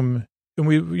this room. And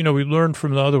we learned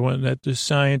from the other one that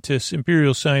the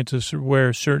Imperial scientists wear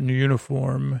a certain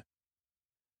uniform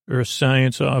or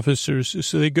science officers.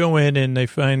 So they go in and they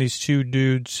find these two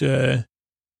dudes trying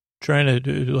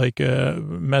to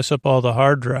mess up all the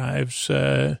hard drives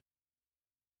and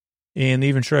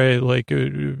even try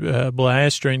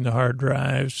blastering the hard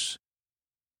drives.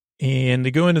 And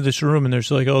they go into this room and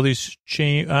there's like all these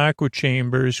aqua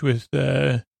chambers with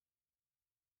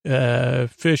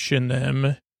fish in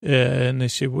them. And they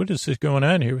say, what is this going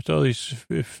on here with all these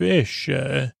fish?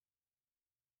 Never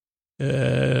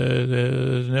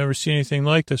seen anything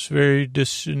like this. Very,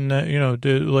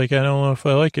 like, I don't know if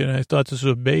I like it. And I thought this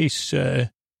was a base.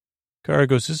 Kara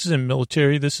goes, this isn't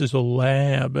military. This is a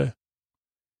lab.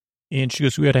 And she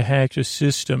goes, we got to hack the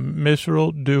system.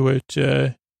 Mithril, do it.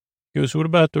 He goes, what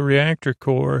about the reactor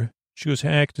core? She goes,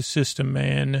 hack the system,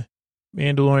 man.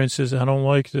 Mandalorian says, I don't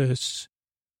like this.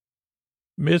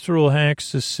 Mithril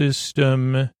hacks the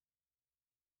system.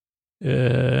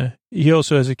 He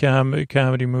also has a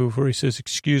comedy move where he says,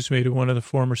 excuse me, to one of the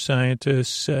former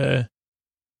scientists. The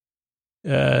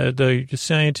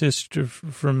scientist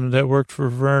that worked for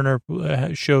Werner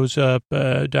shows up,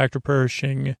 Dr.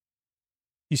 Pershing.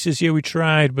 He says, yeah, we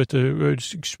tried, but the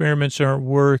experiments aren't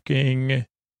working.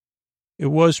 It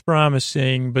was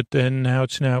promising, but then now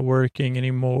it's not working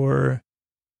anymore.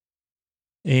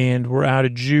 And we're out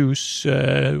of juice.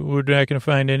 We're not going to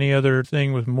find any other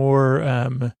thing with more,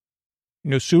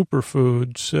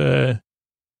 superfoods.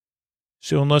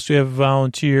 So unless we have a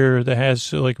volunteer that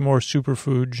has like more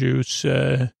superfood juice,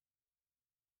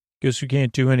 guess we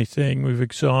can't do anything. We've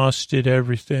exhausted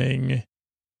everything.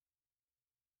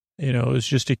 It's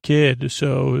just a kid.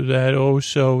 So that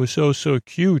so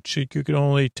cute. You could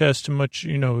only test how much,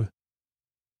 and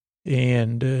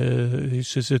he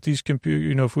says that these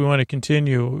if we want to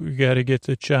continue, we got to get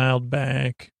the child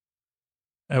back.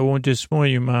 I won't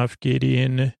disappoint you, Moff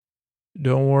Gideon.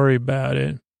 Don't worry about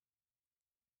it.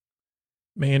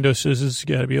 Mando says this has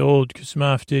got to be old because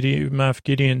Moff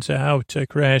Gideon's out. I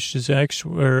crashed his TIE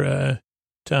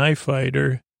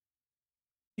fighter.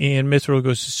 And Mithril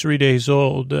goes, it's 3 days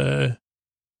old.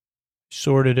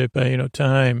 Sorted it by,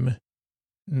 time.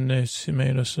 And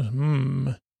Mando says,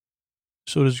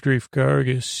 So does Grief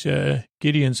Kargas.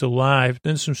 Gideon's alive.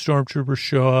 Then some stormtroopers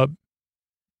show up.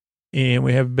 And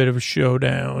we have a bit of a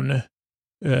showdown.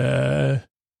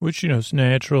 Which, is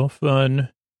natural, fun.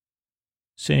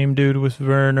 Same dude with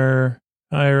Werner.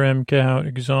 Higher M count,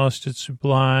 exhausted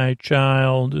supply,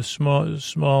 child, a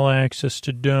small access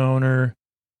to donor.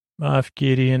 Moff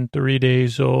Gideon, 3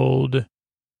 days old.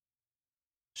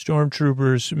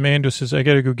 Stormtroopers, Mando says, I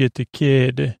got to go get the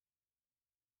kid.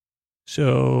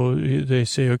 So they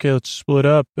say, okay, let's split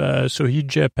up. So he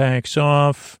jetpacks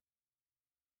off.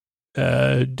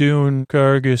 Dune,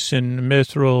 Kargas, and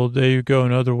Mithril, they go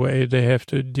another way. They have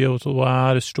to deal with a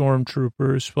lot of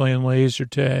stormtroopers playing laser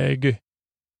tag.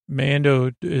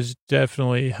 Mando is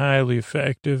definitely highly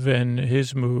effective in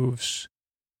his moves.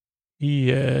 He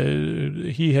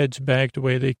heads back the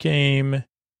way they came.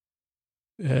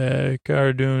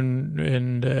 Cara Dune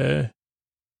and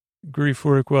Grief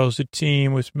work well as a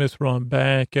team with Mithril on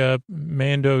backup.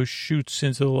 Mando shoots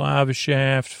into the lava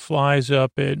shaft, flies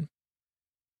up it.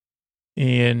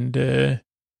 And if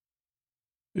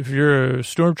you're a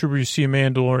stormtrooper, you see a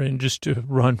Mandalorian, just to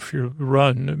run for your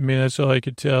run. I mean, that's all I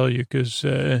could tell you because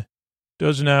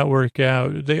does not work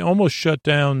out. They almost shut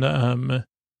down the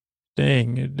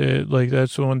thing.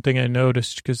 That's the one thing I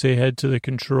noticed because they head to the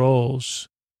controls.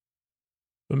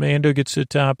 But Mando gets to the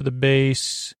top of the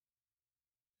base.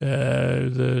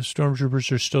 The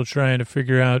stormtroopers are still trying to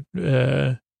figure out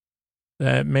that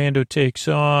Mando takes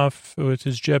off with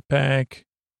his jetpack.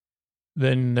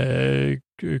 Then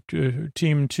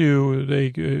Team 2,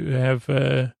 they have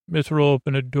Mithril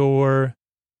open a door.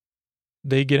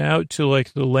 They get out to,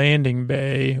 the landing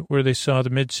bay where they saw the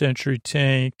mid-century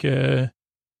tank.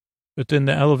 But then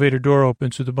the elevator door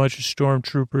opens with a bunch of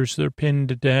stormtroopers. They're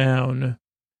pinned down,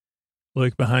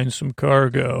 behind some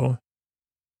cargo.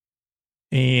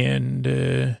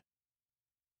 And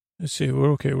let's see,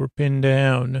 we're pinned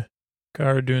down.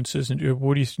 Cara Dune says,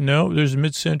 what do you know? There's a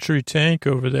mid-century tank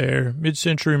over there,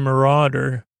 mid-century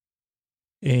Marauder.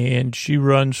 And she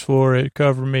runs for it,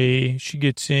 cover me. She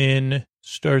gets in,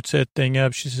 starts that thing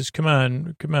up. She says, come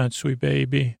on, sweet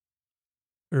baby.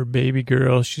 Or baby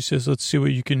girl. She says, let's see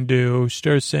what you can do.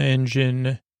 Starts the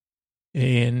engine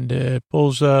and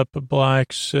pulls up,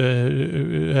 blocks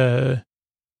the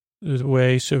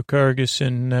way so Kargas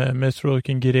and Mithril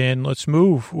can get in. Let's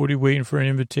move. What are you waiting for, an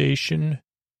invitation?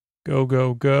 Go,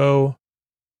 go, go.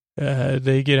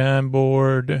 They get on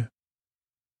board.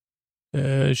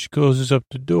 She closes up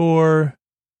the door.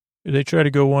 They try to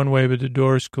go one way, but the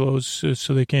door's closed,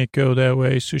 so they can't go that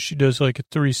way. So she does a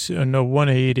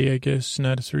 180, I guess,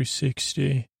 not a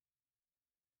 360.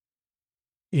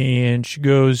 And she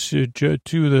goes to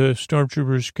the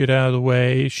stormtroopers, get out of the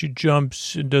way. She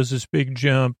jumps and does this big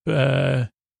jump,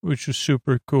 which was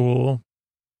super cool.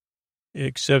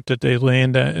 Except that they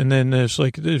land at, and then there's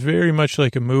very much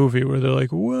like a movie where they're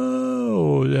like,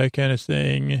 whoa, that kind of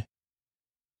thing.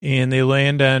 And they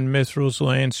land on Mithril's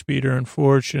land speeder,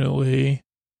 unfortunately.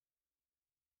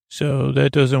 So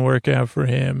that doesn't work out for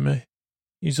him.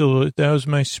 That was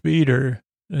my speeder.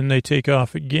 And they take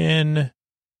off again.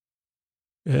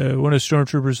 One of the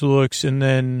stormtroopers looks, and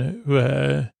then,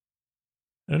 I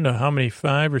don't know how many,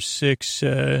 5 or 6,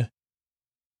 what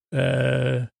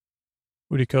do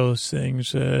you call those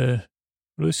things? What are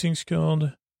those things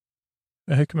called?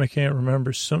 How come I can't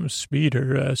remember? Some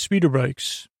speeder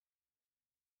bikes.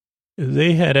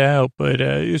 They head out, but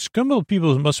it's a couple of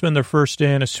people who must have been their first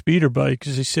day on a speeder bike,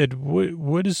 because they said,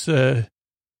 what is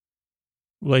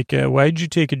why'd you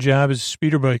take a job as a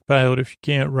speeder bike pilot if you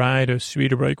can't ride a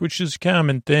speeder bike, which is a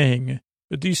common thing.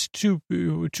 But these two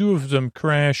of them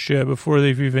crash before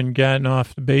they've even gotten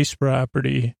off the base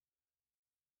property.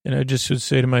 And I just would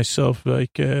say to myself, I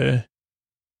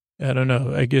don't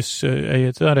know, I guess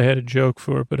I thought I had a joke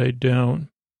for it, but I don't.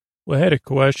 Well, I had a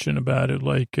question about it,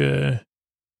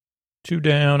 2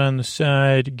 down on the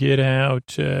side, get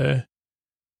out.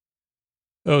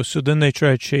 So then they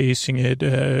try chasing it.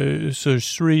 So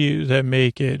there's 3 that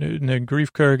make it. And then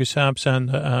Grief Kargas hops on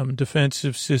the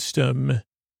defensive system,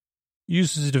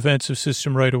 uses the defensive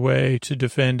system right away to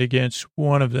defend against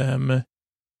one of them.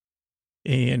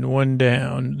 And 1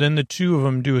 down. Then the 2 of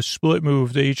them do a split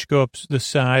move. They each go up the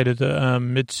side of the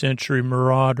mid-century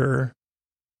Marauder.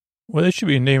 Well, that should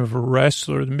be a name of a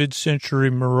wrestler, the Mid-Century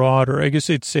Marauder. I guess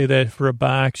they'd say that for a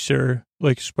boxer,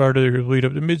 like as part of their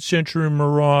lead-up. The Mid-Century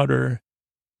Marauder,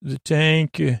 the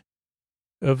tank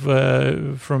of,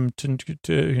 wherever.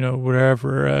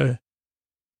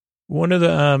 One of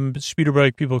the speeder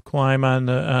bike people climb on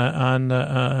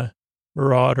the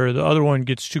Marauder. The other one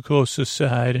gets too close to the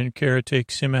side, and Kara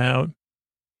takes him out.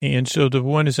 And so the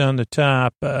one is on the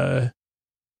top, and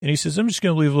he says, I'm just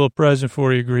going to leave a little present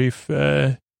for you, Grief.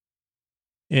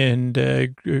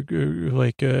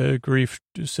 Grief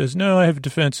says, no, I have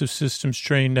defensive systems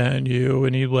trained on you.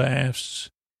 And he laughs.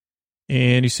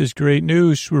 And he says, great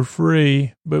news, we're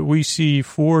free. But we see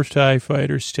 4 TIE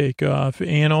fighters take off.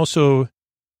 And also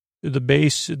the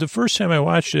base, the first time I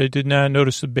watched it, I did not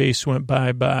notice the base went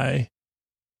bye-bye.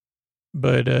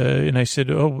 But, and I said,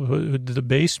 did the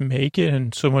base make it?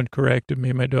 And someone corrected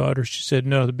me, my daughter. She said,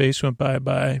 no, the base went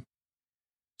bye-bye.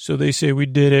 So they say, we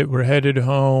did it. We're headed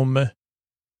home.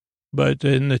 But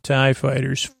then the TIE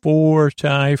fighters, 4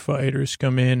 TIE fighters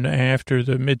come in after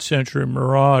the Mid-Century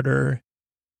Marauder,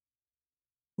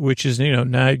 which is,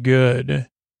 not good.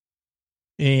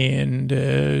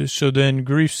 And so then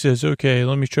Grief says, okay,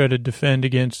 let me try to defend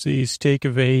against these. Take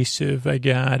evasive. I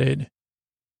got it.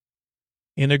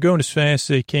 And they're going as fast as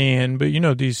they can. But,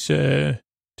 these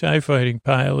TIE fighting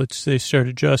pilots, they start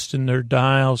adjusting their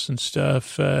dials and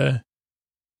stuff.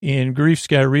 And Grief's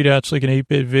got readouts like an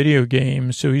 8-bit video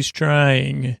game, so he's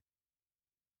trying.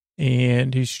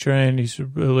 And he's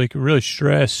really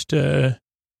stressed. And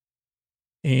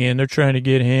they're trying to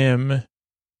get him.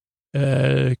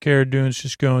 Cara Dune's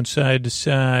just going side to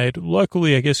side.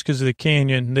 Luckily, I guess because of the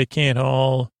canyon, they can't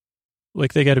all,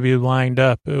 they got to be lined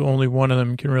up. Only one of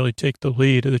them can really take the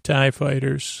lead of the TIE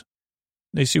fighters.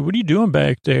 They say, what are you doing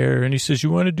back there? And he says, you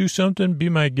want to do something? Be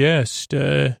my guest.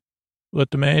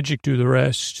 Let the magic do the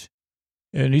rest.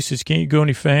 And he says, can't you go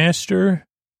any faster?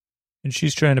 And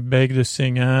she's trying to beg this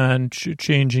thing on,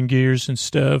 changing gears and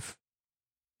stuff.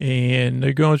 And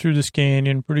they're going through this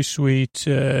canyon, pretty sweet.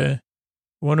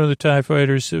 One of the TIE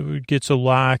fighters gets a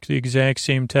lock the exact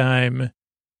same time.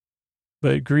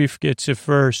 But Grief gets it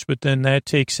first, but then that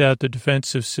takes out the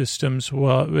defensive systems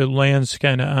while it lands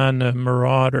kind of on the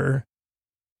Marauder.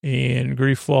 And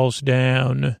Grief falls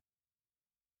down.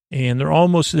 And they're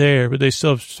almost there, but they still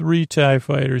have 3 TIE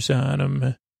fighters on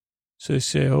them. So they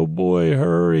say, oh boy,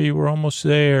 hurry, we're almost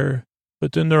there.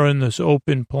 But then they're in this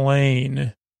open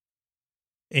plain.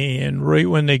 And right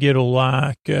when they get a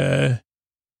lock, right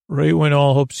when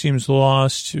all hope seems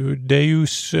lost,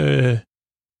 Deus,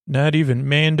 not even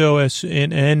Mando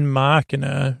en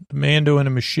Machina, Mando in a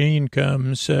machine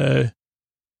comes, and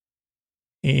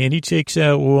he takes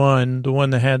out the one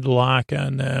that had the lock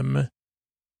on them.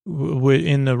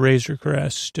 In the Razor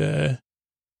Crest,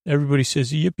 everybody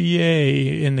says,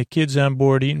 yippee-yay, and the kid's on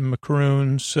board eating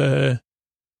macaroons.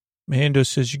 Mando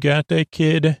says, you got that,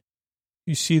 kid?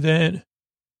 You see that?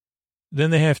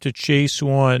 Then they have to chase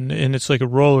one, and it's like a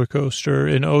roller coaster,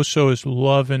 and Oso is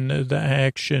loving the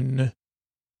action.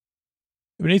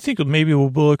 I mean, I think maybe we'll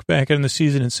look back on the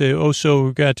season and say,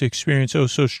 Oso got to experience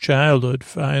Oso's childhood,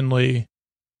 finally.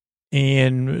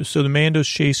 And so the Mando's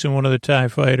chasing one of the TIE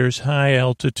fighters, high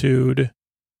altitude.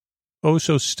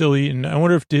 Oso's still eating. I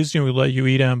wonder if Disney would let you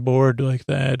eat on board like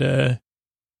that.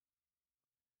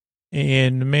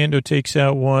 And Mando takes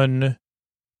out one.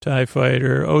 TIE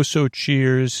fighter. Oso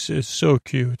cheers. It's so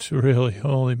cute, really.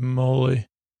 Holy moly.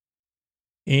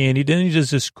 And then he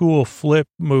does this cool flip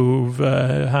move,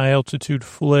 high altitude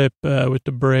flip with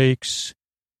the brakes.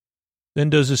 Then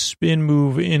does a spin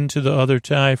move into the other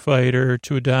TIE fighter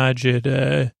to dodge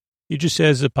it. He just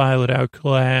has the pilot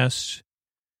outclassed.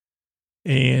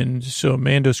 And so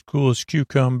Mando's cool as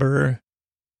cucumber.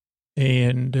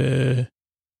 And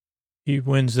he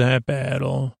wins that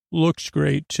battle. Looks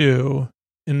great, too.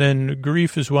 And then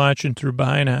Grief is watching through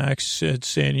binocs and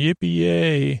saying,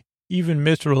 yippee-yay. Even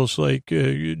Mithril's like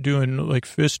doing like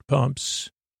fist pumps.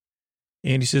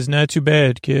 And he says, not too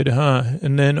bad, kid, huh?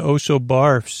 And then Oso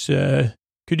barfs.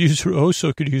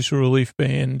 Oso could use a relief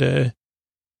band.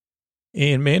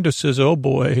 And Mando says, oh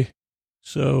boy.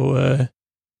 So,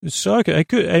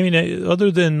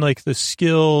 other than like the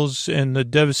skills and the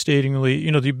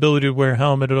devastatingly, the ability to wear a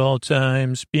helmet at all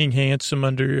times, being handsome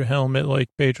under your helmet like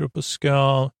Pedro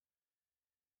Pascal,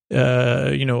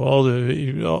 all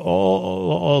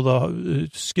the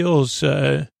skills,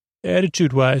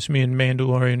 attitude-wise, me and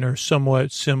Mandalorian are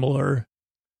somewhat similar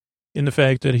in the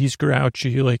fact that he's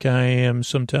grouchy like I am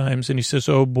sometimes, and he says,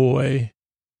 oh boy.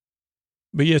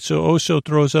 But yeah, so Oso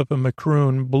throws up a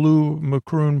blue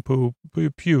macaroon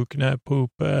puke, not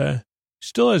poop.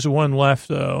 Still has one left,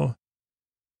 though.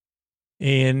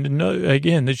 And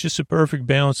again, there's just a perfect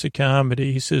balance of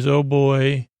comedy. He says, oh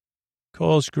boy,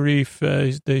 calls Grief.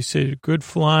 They say, good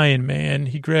flying, man.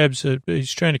 He grabs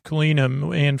he's trying to clean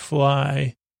him and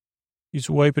fly. He's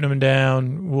wiping him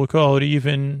down. We'll call it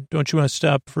even. Don't you want to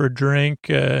stop for a drink?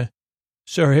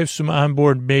 Sorry, I have some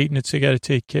onboard maintenance I got to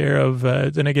take care of.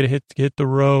 Then I got to hit the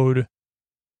road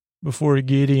before I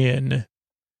get in.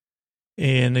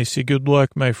 And they say, good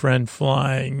luck, my friend,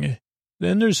 flying.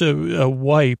 Then there's a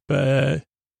wipe, like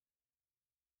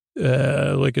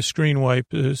a screen wipe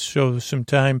that shows some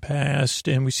time passed.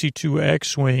 And we see two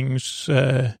X-Wings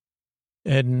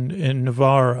in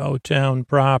Navarro, town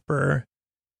proper.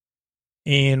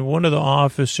 And one of the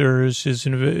officers is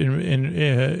interviewing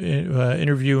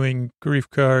Grief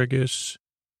Kargas.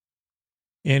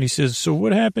 And he says, so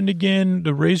what happened again?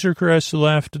 The Razor Crest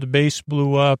left, the base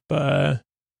blew up. Remember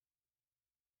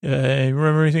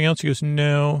anything else? He goes,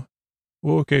 no.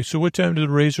 Well, okay, so what time did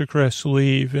the Razor Crest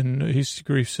leave? And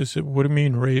Grief says, what do you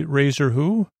mean, Razor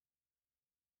who?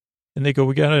 And they go,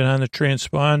 we got it on the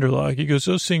transponder log. He goes,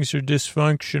 those things are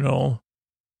dysfunctional.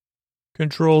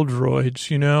 Control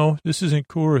droids, this isn't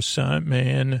Coruscant,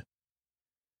 man.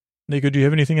 They go, do you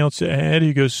have anything else to add?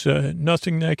 He goes,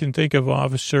 nothing that I can think of,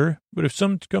 officer. But if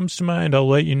something comes to mind, I'll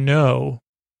let you know.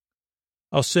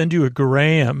 I'll send you a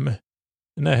gram.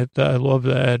 And I love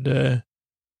that.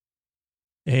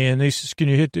 And they says, can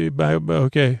you hit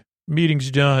okay, meeting's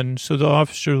done. So the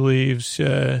officer leaves.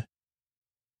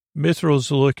 Mithril's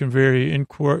looking very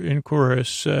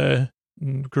inquisitive.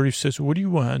 Grief says, what do you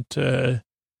want?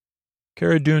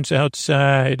 Cara Dune's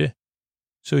outside.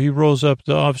 So the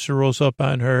officer rolls up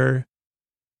on her.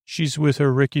 She's with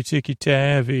her Ricky Tikki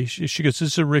Tavi. She goes,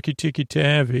 this is a Ricky Tikki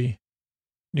Tavi.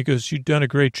 And he goes, you've done a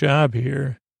great job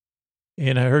here.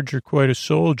 And I heard you're quite a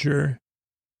soldier.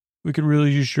 We could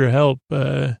really use your help.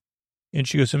 And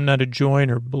she goes, I'm not a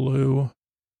joiner, Blue.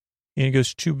 And he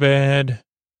goes, too bad.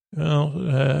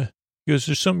 Well, he goes,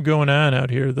 there's something going on out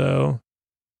here, though.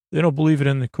 They don't believe it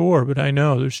in the Corps, but I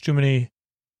know there's too many.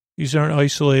 These aren't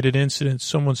isolated incidents.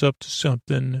 Someone's up to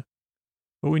something.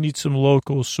 But we need some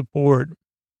local support.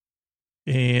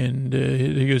 And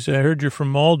he goes, I heard you're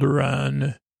from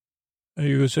Alderaan.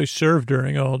 He goes, I served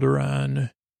during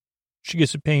Alderaan. She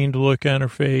gets a pained look on her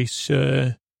face.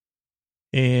 And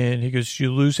he goes, did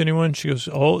you lose anyone? She goes,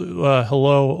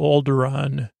 hello,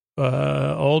 Alderaan.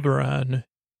 Alderaan.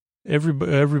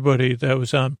 Everybody that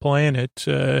was on planet.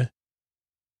 And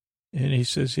he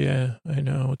says, yeah, I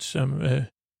know.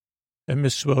 I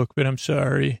misspoke, but I'm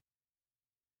sorry.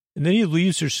 And then he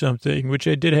leaves her something, which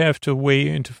I did have to wait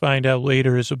and to find out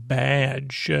later is a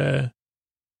badge.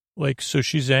 So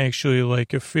she's actually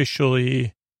like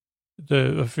officially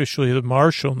the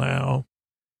marshal now,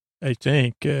 I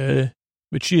think.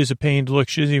 But she has a pained look.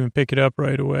 She doesn't even pick it up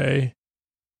right away.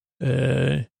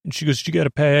 And she goes, you got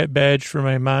a badge for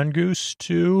my mongoose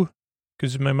too?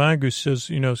 Because my mongoose says,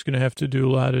 it's going to have to do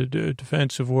a lot of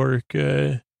defensive work.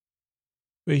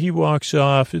 But he walks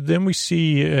off. Then we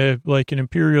see like an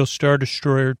Imperial Star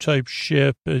Destroyer type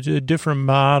ship, a different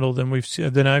model than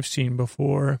I've seen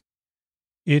before.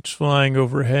 It's flying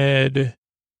overhead.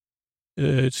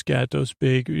 It's got those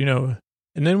big, And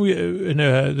then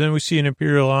we see an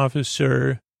Imperial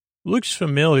officer. Looks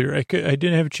familiar. I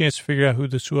didn't have a chance to figure out who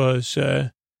this was.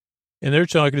 And they're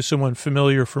talking to someone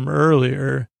familiar from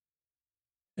earlier.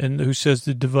 and who says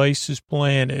the device is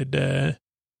planted.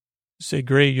 Say,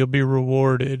 great, you'll be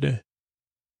rewarded.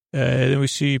 Then we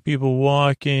see people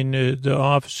walking. The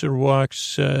officer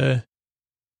walks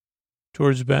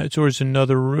towards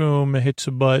another room, hits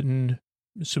a button.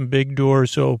 Some big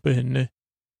doors open,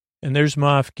 and there's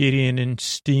Moff Gideon in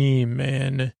steam,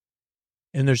 man.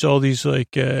 And there's all these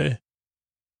like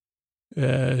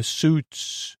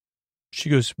suits. She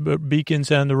goes,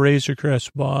 beacons on the Razor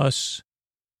Crest, boss.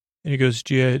 And he goes,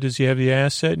 does he have the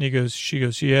asset? And she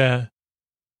goes, yeah.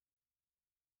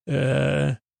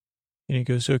 And he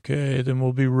goes, okay, then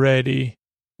we'll be ready.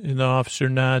 And the officer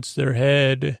nods their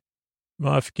head.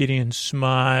 Moff Gideon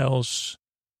smiles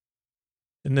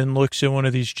and then looks at one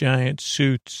of these giant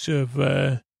suits of,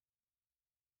 I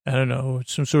don't know,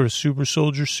 some sort of super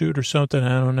soldier suit or something.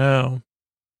 I don't know.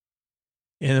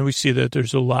 And then we see that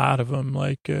there's a lot of them,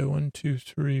 like 1, 2,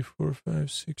 3, 4,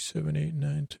 5, 6, 7, 8,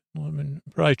 9, 10, 11,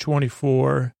 probably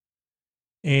 24.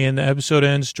 And the episode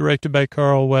ends directed by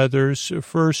Carl Weathers.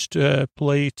 First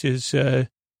plate is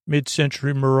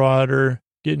mid-century marauder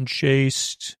getting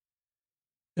chased.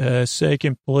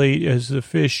 Second plate is the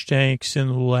fish tanks in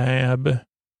the lab.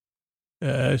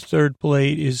 Third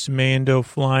plate is Mando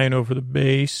flying over the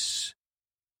base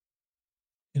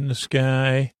in the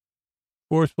sky.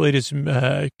 Fourth plate is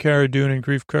Cara Dune and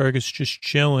Grief Kargas just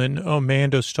chilling. Oh,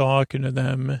 Mando's talking to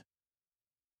them.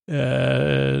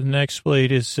 Next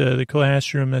plate is the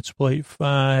classroom. That's plate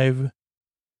 5.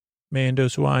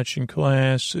 Mando's watching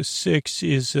class. 6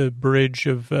 is a bridge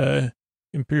of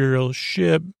Imperial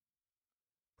ship.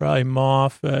 Probably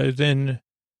Moff. Then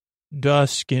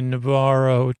dusk in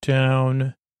Navarro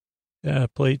town.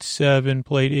 Plate 7.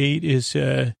 Plate 8 is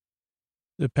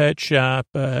the pet shop,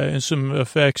 and some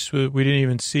effects we didn't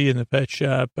even see in the pet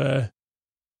shop.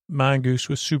 Mongoose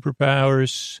with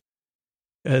superpowers.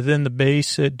 Then the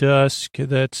base at dusk,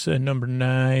 that's number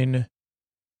 9.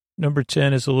 Number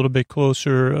 10 is a little bit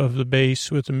closer of the base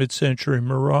with the mid-century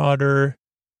marauder.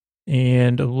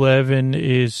 And 11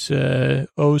 is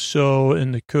Oso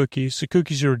and the cookies. The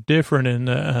cookies are different in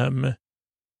the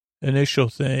initial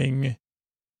thing.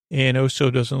 And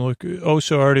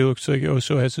Oso already looks like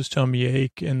Oso has his tummy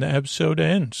ache, and the episode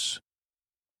ends.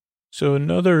 So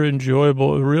another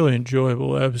really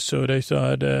enjoyable episode, I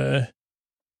thought.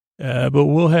 But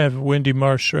we'll have Wendy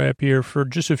Marstrap here for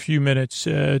just a few minutes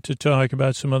to talk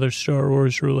about some other Star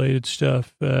Wars related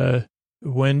stuff.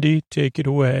 Wendy, take it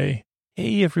away.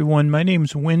 Hey everyone, my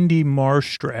name's Wendy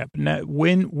Marstrap, not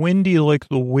Wendy like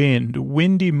the wind,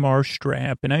 Wendy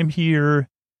Marstrap, and I'm here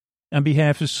on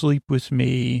behalf of Sleep With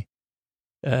Me,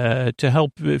 to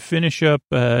help finish up,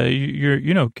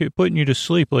 putting you to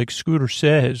sleep like Scooter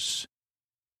says.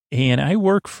 And I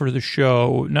work for the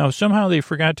show. Now, somehow they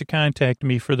forgot to contact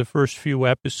me for the first few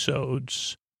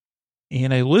episodes.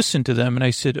 And I listened to them and I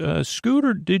said,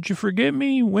 Scooter, did you forget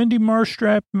me? Wendy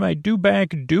Marstrap, my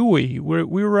do-back Dewey.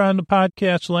 We were on the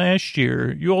podcast last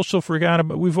year. You also forgot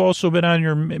about, we've also been on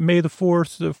your May the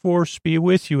 4th, the Force Be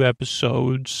With You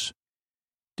episodes.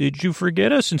 Did you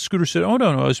forget us? And Scooter said, oh,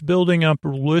 no, I was building up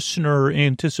listener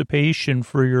anticipation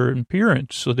for your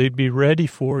appearance, so they'd be ready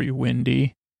for you,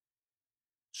 Wendy.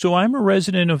 So I'm a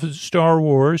resident of Star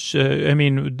Wars.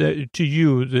 To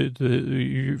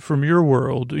you, from your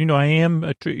world, I am,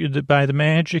 by the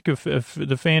magic of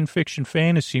the fan fiction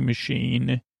fantasy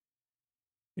machine.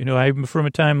 I'm from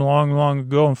a time long, long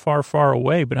ago and far, far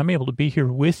away, but I'm able to be here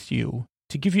with you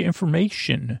to give you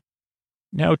information.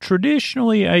 Now,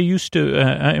 traditionally, I used to,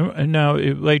 I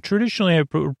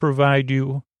provide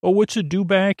you, what's a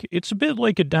dewback? It's a bit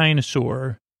like a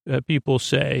dinosaur, people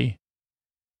say.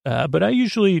 But I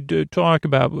usually do talk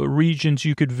about regions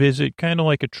you could visit, kind of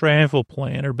like a travel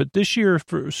planner. But this year,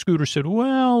 Scooter said,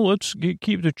 well, let's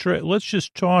let's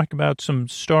just talk about some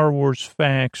Star Wars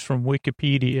facts from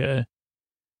Wikipedia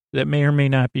that may or may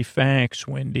not be facts,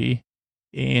 Wendy.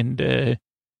 And,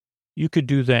 you could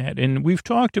do that. And we've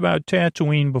talked about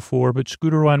Tatooine before, but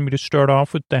Scooter wanted me to start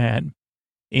off with that.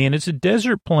 And it's a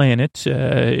desert planet,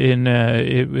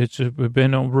 it's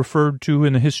been referred to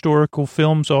in the historical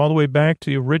films all the way back to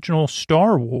the original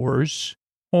Star Wars,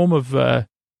 home of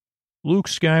Luke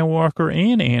Skywalker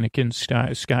and Anakin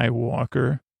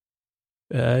Skywalker.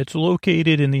 It's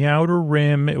located in the outer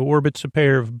rim. It orbits a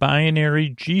pair of binary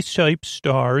G-type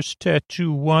stars,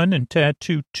 Tattoo 1 and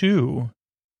Tattoo 2.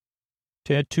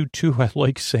 Tattoo 2, I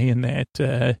like saying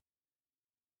that.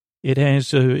 It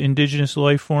has indigenous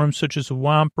life forms such as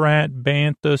womp rat,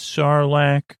 bantha,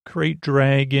 sarlacc, crate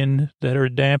dragon that are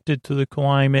adapted to the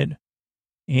climate.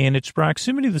 and its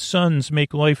proximity to the suns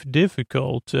make life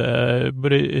difficult,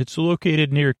 but it's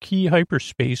located near key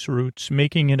hyperspace routes,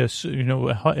 making it a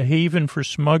haven for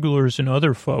smugglers and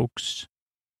other folks.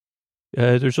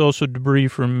 There's also debris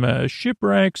from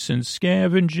shipwrecks and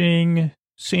scavenging,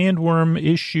 sandworm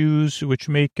issues, which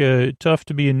make it tough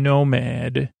to be a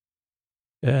nomad.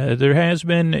 There has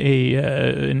been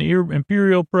an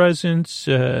imperial presence,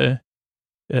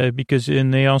 because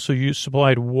they also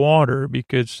supplied water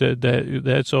because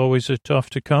that's always tough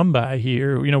to come by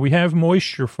here. You know, we have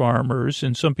moisture farmers,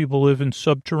 and some people live in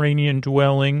subterranean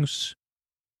dwellings,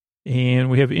 and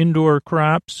we have indoor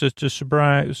crops to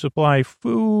supply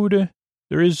food.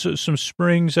 There is some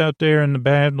springs out there in the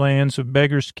Badlands of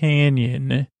Beggar's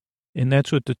Canyon, and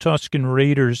that's what the Tuscan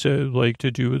Raiders like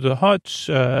to do. The huts,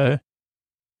 a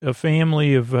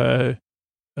family of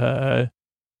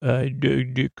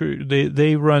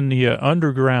they run the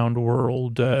underground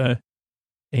world,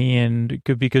 and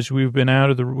because we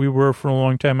were for a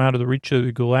long time out of the reach of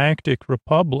the Galactic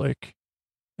Republic.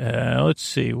 Let's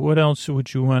see, what else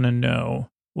would you want to know?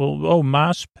 Well,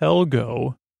 Mas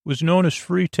Pelgo was known as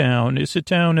Freetown. It's a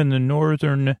town in the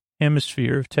northern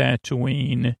hemisphere of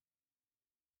Tatooine,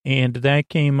 and that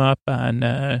came up on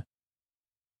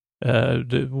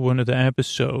one of the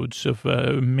episodes of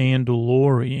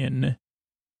Mandalorian.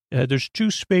 There's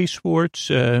two spaceports,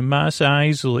 Mos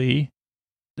Eisley,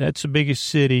 that's the biggest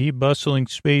city, bustling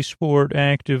spaceport,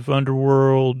 active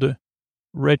underworld,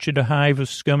 wretched hive of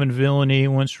scum and villainy,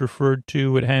 once referred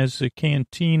to. It has a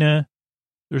cantina.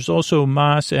 There's also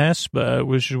Mos Espa,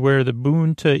 which is where the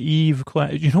Boonta Eve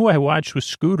class. You know, I watched with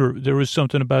Scooter. There was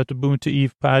something about the Boonta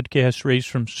Eve podcast race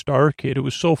from Starkid. It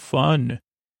was so fun.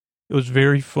 It was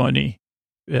very funny.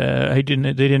 They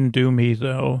didn't do me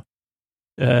though.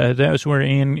 That was where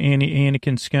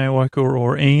Anakin Skywalker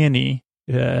or Annie.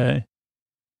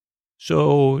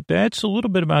 So that's a little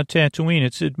bit about Tatooine.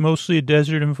 It's mostly a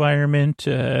desert environment.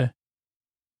 It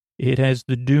has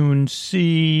the Dune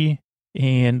Sea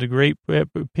and the Great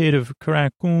Pit of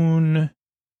Krakoon.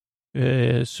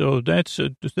 So that's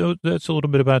a little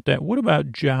bit about that. What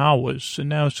about Jawas? And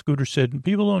now Scooter said,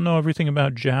 people don't know everything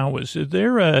about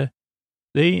Jawas.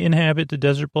 They inhabit the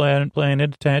desert planet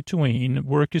Tatooine,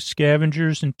 work as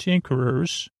scavengers and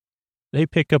tinkerers. They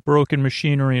pick up broken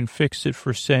machinery and fix it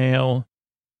for sale.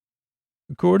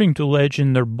 According to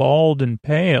legend, they're bald and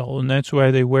pale, and that's why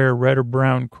they wear red or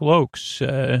brown cloaks.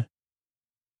 And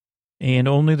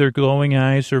only their glowing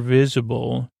eyes are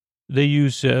visible. They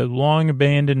use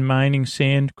long-abandoned mining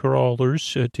sand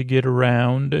crawlers to get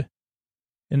around,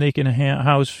 and they can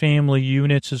house family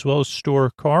units as well as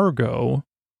store cargo.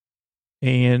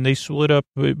 And they split up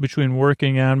between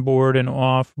working on board and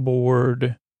off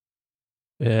board.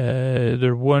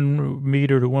 They're 1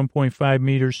 meter to 1.5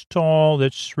 meters tall.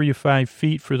 That's 3 to 5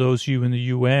 feet for those of you in the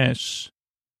U.S.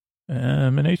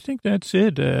 And I think that's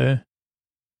it. I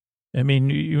mean,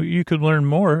 you could learn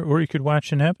more, or you could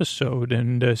watch an episode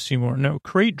and see more. No,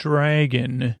 Crate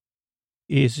Dragon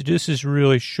this is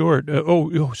really short.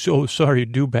 So sorry,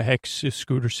 Dewbacks,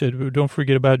 Scooter said. Don't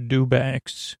forget about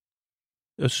Dewbacks.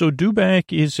 So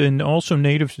Dewback is also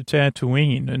native to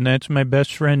Tatooine, and that's my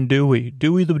best friend Dewey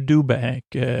the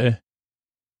Dewback.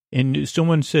 And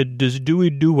someone said, does Dewey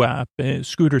doo-wop?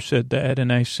 Scooter said that,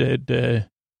 and I said,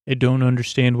 I don't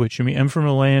understand what you mean. I'm from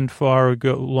a land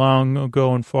long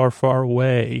ago and far, far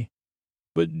away.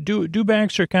 But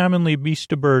dewbacks are commonly a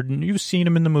beast of burden. You've seen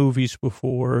them in the movies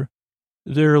before.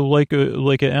 They're like a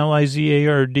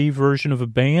Lizard version of a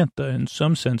bantha in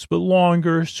some sense, but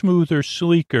longer, smoother,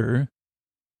 sleeker.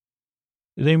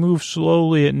 They move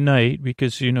slowly at night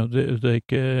because, but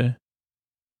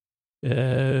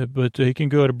they can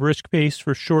go at a brisk pace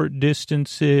for short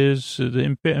distances.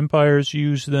 The empires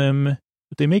use them.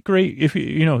 But they make great,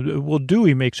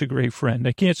 Dewey makes a great friend.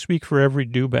 I can't speak for every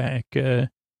dewback,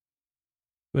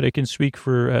 but I can speak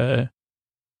for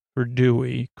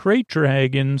Dewey. Crate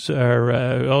dragons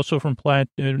are also from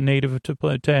native to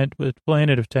the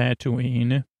planet of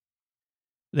Tatooine.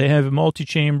 They have a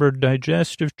multi-chambered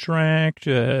digestive tract.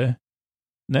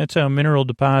 That's how mineral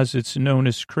deposits known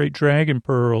as crate dragon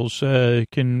pearls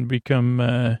can become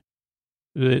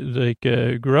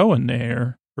grow in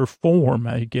there, or form,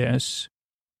 I guess.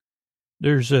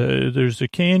 There's a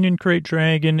canyon crate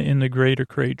dragon and the greater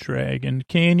crate dragon.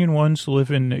 Canyon ones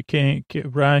live in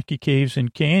rocky caves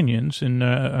and canyons and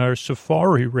are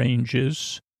safari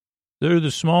ranges. They're the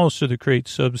smallest of the crate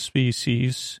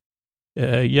subspecies.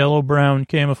 Yellow-brown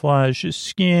camouflage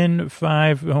skin,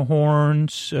 5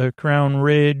 horns, crown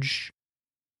ridge,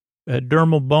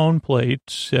 dermal bone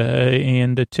plates,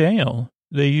 and a tail.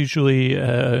 They usually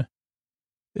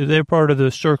They're part of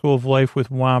the circle of life with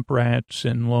womp rats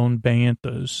and lone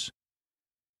banthas.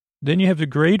 Then you have the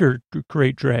greater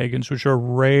great dragons, which are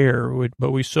rare,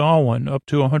 but we saw one up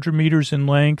to 100 meters in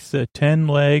length, 10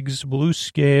 legs, blue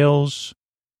scales.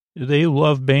 They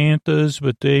love banthas,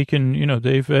 but they can,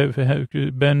 they've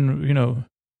been,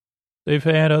 they've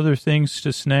had other things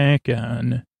to snack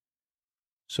on.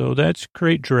 So that's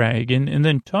great dragon. And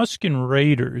then Tuscan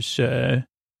raiders, is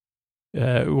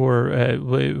it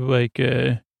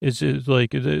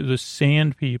like the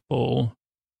sand people?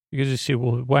 Because you say,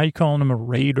 well, why are you calling them a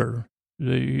raider?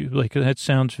 That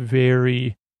sounds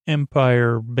very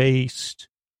empire-based.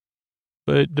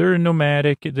 But they're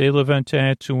nomadic. They live on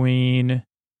Tatooine.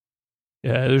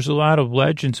 There's a lot of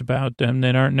legends about them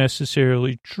that aren't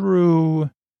necessarily true.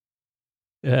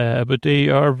 But they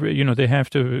are, they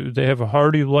have a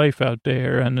hardy life out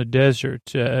there on the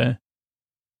desert.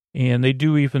 And they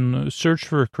do even search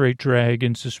for great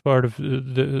dragons as part of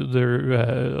their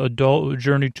adult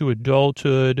journey to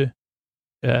adulthood.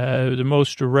 The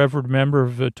most revered member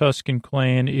of the Tuscan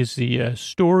clan is the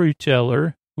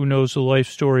storyteller, who knows the life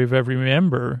story of every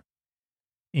member.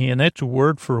 And that's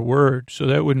word for word, so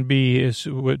that wouldn't be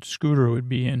what Scooter would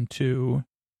be into.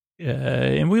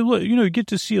 And we get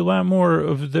to see a lot more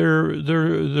of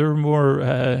their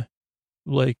more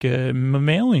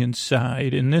mammalian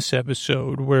side in this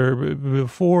episode, where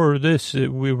before this they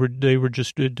were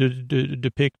just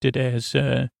depicted as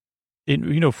from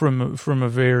a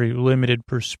very limited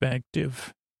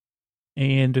perspective.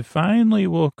 And finally,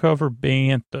 we'll cover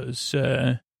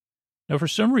banthas. Now, for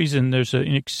some reason, there's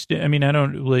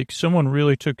someone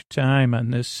really took time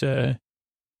on this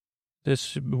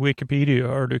this Wikipedia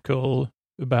article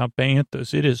about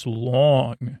banthas. It is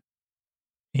long.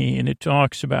 And it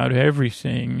talks about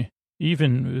everything,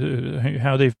 even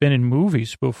how they've been in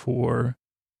movies before.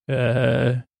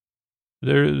 They're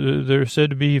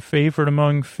said to be favored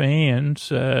among fans.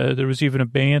 There was even a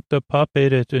bantha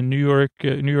puppet at the New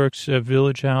York's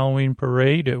Village Halloween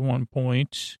Parade at one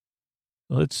point.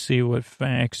 Let's see what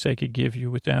facts I could give you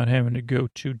without having to go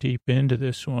too deep into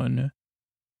this one.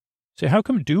 So how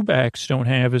come dewbacks don't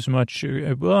have as much?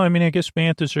 Well, I mean, I guess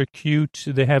banthas are cute.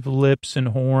 They have lips and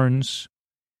horns.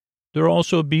 They're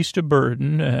also a beast of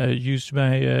burden, used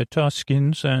by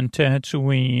Tuscans on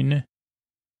Tatooine.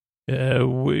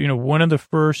 One of the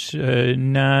first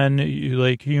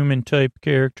non-human type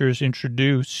characters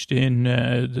introduced in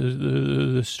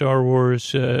the Star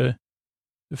Wars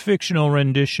fictional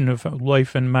rendition of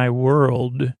Life in My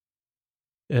World.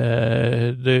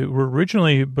 They were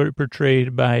originally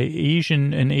portrayed by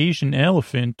an Asian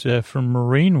elephant from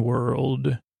Marine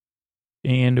World.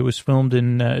 And it was filmed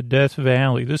in Death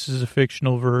Valley. This is a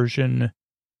fictional version.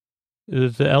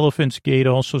 The Elephant's Gate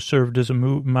also served as a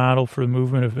model for the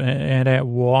movement of AT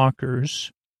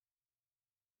walkers.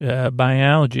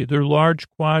 Biology. They're large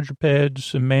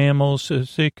quadrupeds, mammals,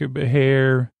 thick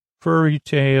hair, furry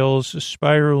tails,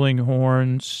 spiraling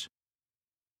horns.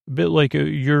 A bit like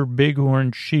your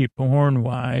bighorn sheep,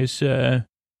 horn-wise, or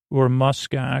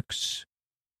muskox.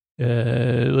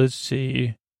 Let's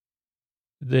see.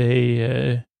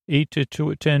 They 8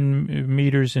 to 10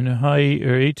 meters in height,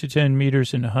 or 8 to 10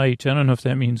 meters in height. I don't know if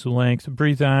that means length.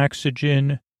 Breathe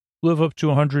oxygen, live up to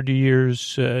 100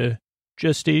 years,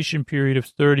 gestation period of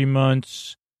 30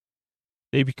 months.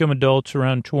 They become adults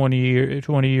around 20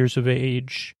 years of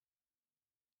age.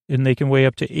 And they can weigh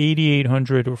up to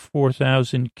 8,800 or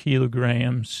 4,000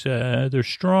 kilograms. They're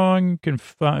strong, can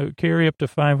carry up to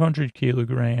 500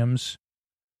 kilograms,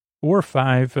 or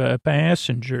 5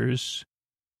 passengers.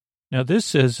 Now, this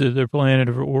says that their planet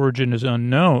of origin is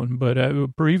unknown, but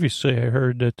previously I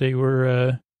heard that they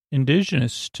were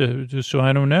indigenous so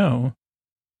I don't know.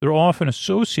 They're often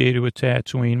associated with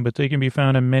Tatooine, but they can be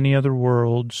found in many other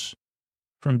worlds,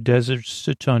 from deserts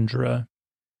to tundra,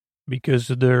 because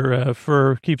their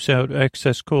fur keeps out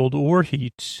excess cold or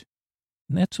heat.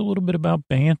 And that's a little bit about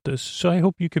banthas. So I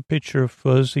hope you could picture a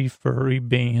fuzzy, furry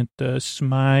bantha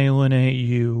smiling at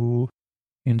you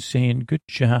and saying, good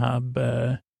job.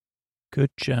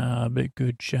 Good job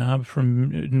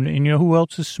from, and you know who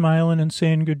else is smiling and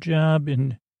saying good job?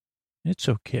 And it's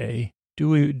okay.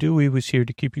 Dewey was here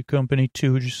to keep you company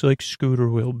too, just like Scooter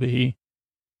will be.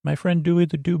 My friend Dewey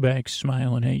the Dewback's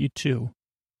smiling at you too.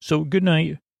 So good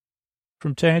night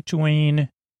from Tatooine,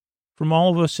 from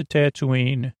all of us at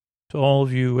Tatooine, to all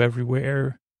of you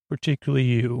everywhere, particularly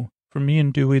you, from me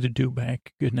and Dewey the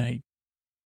Dewback. Good night.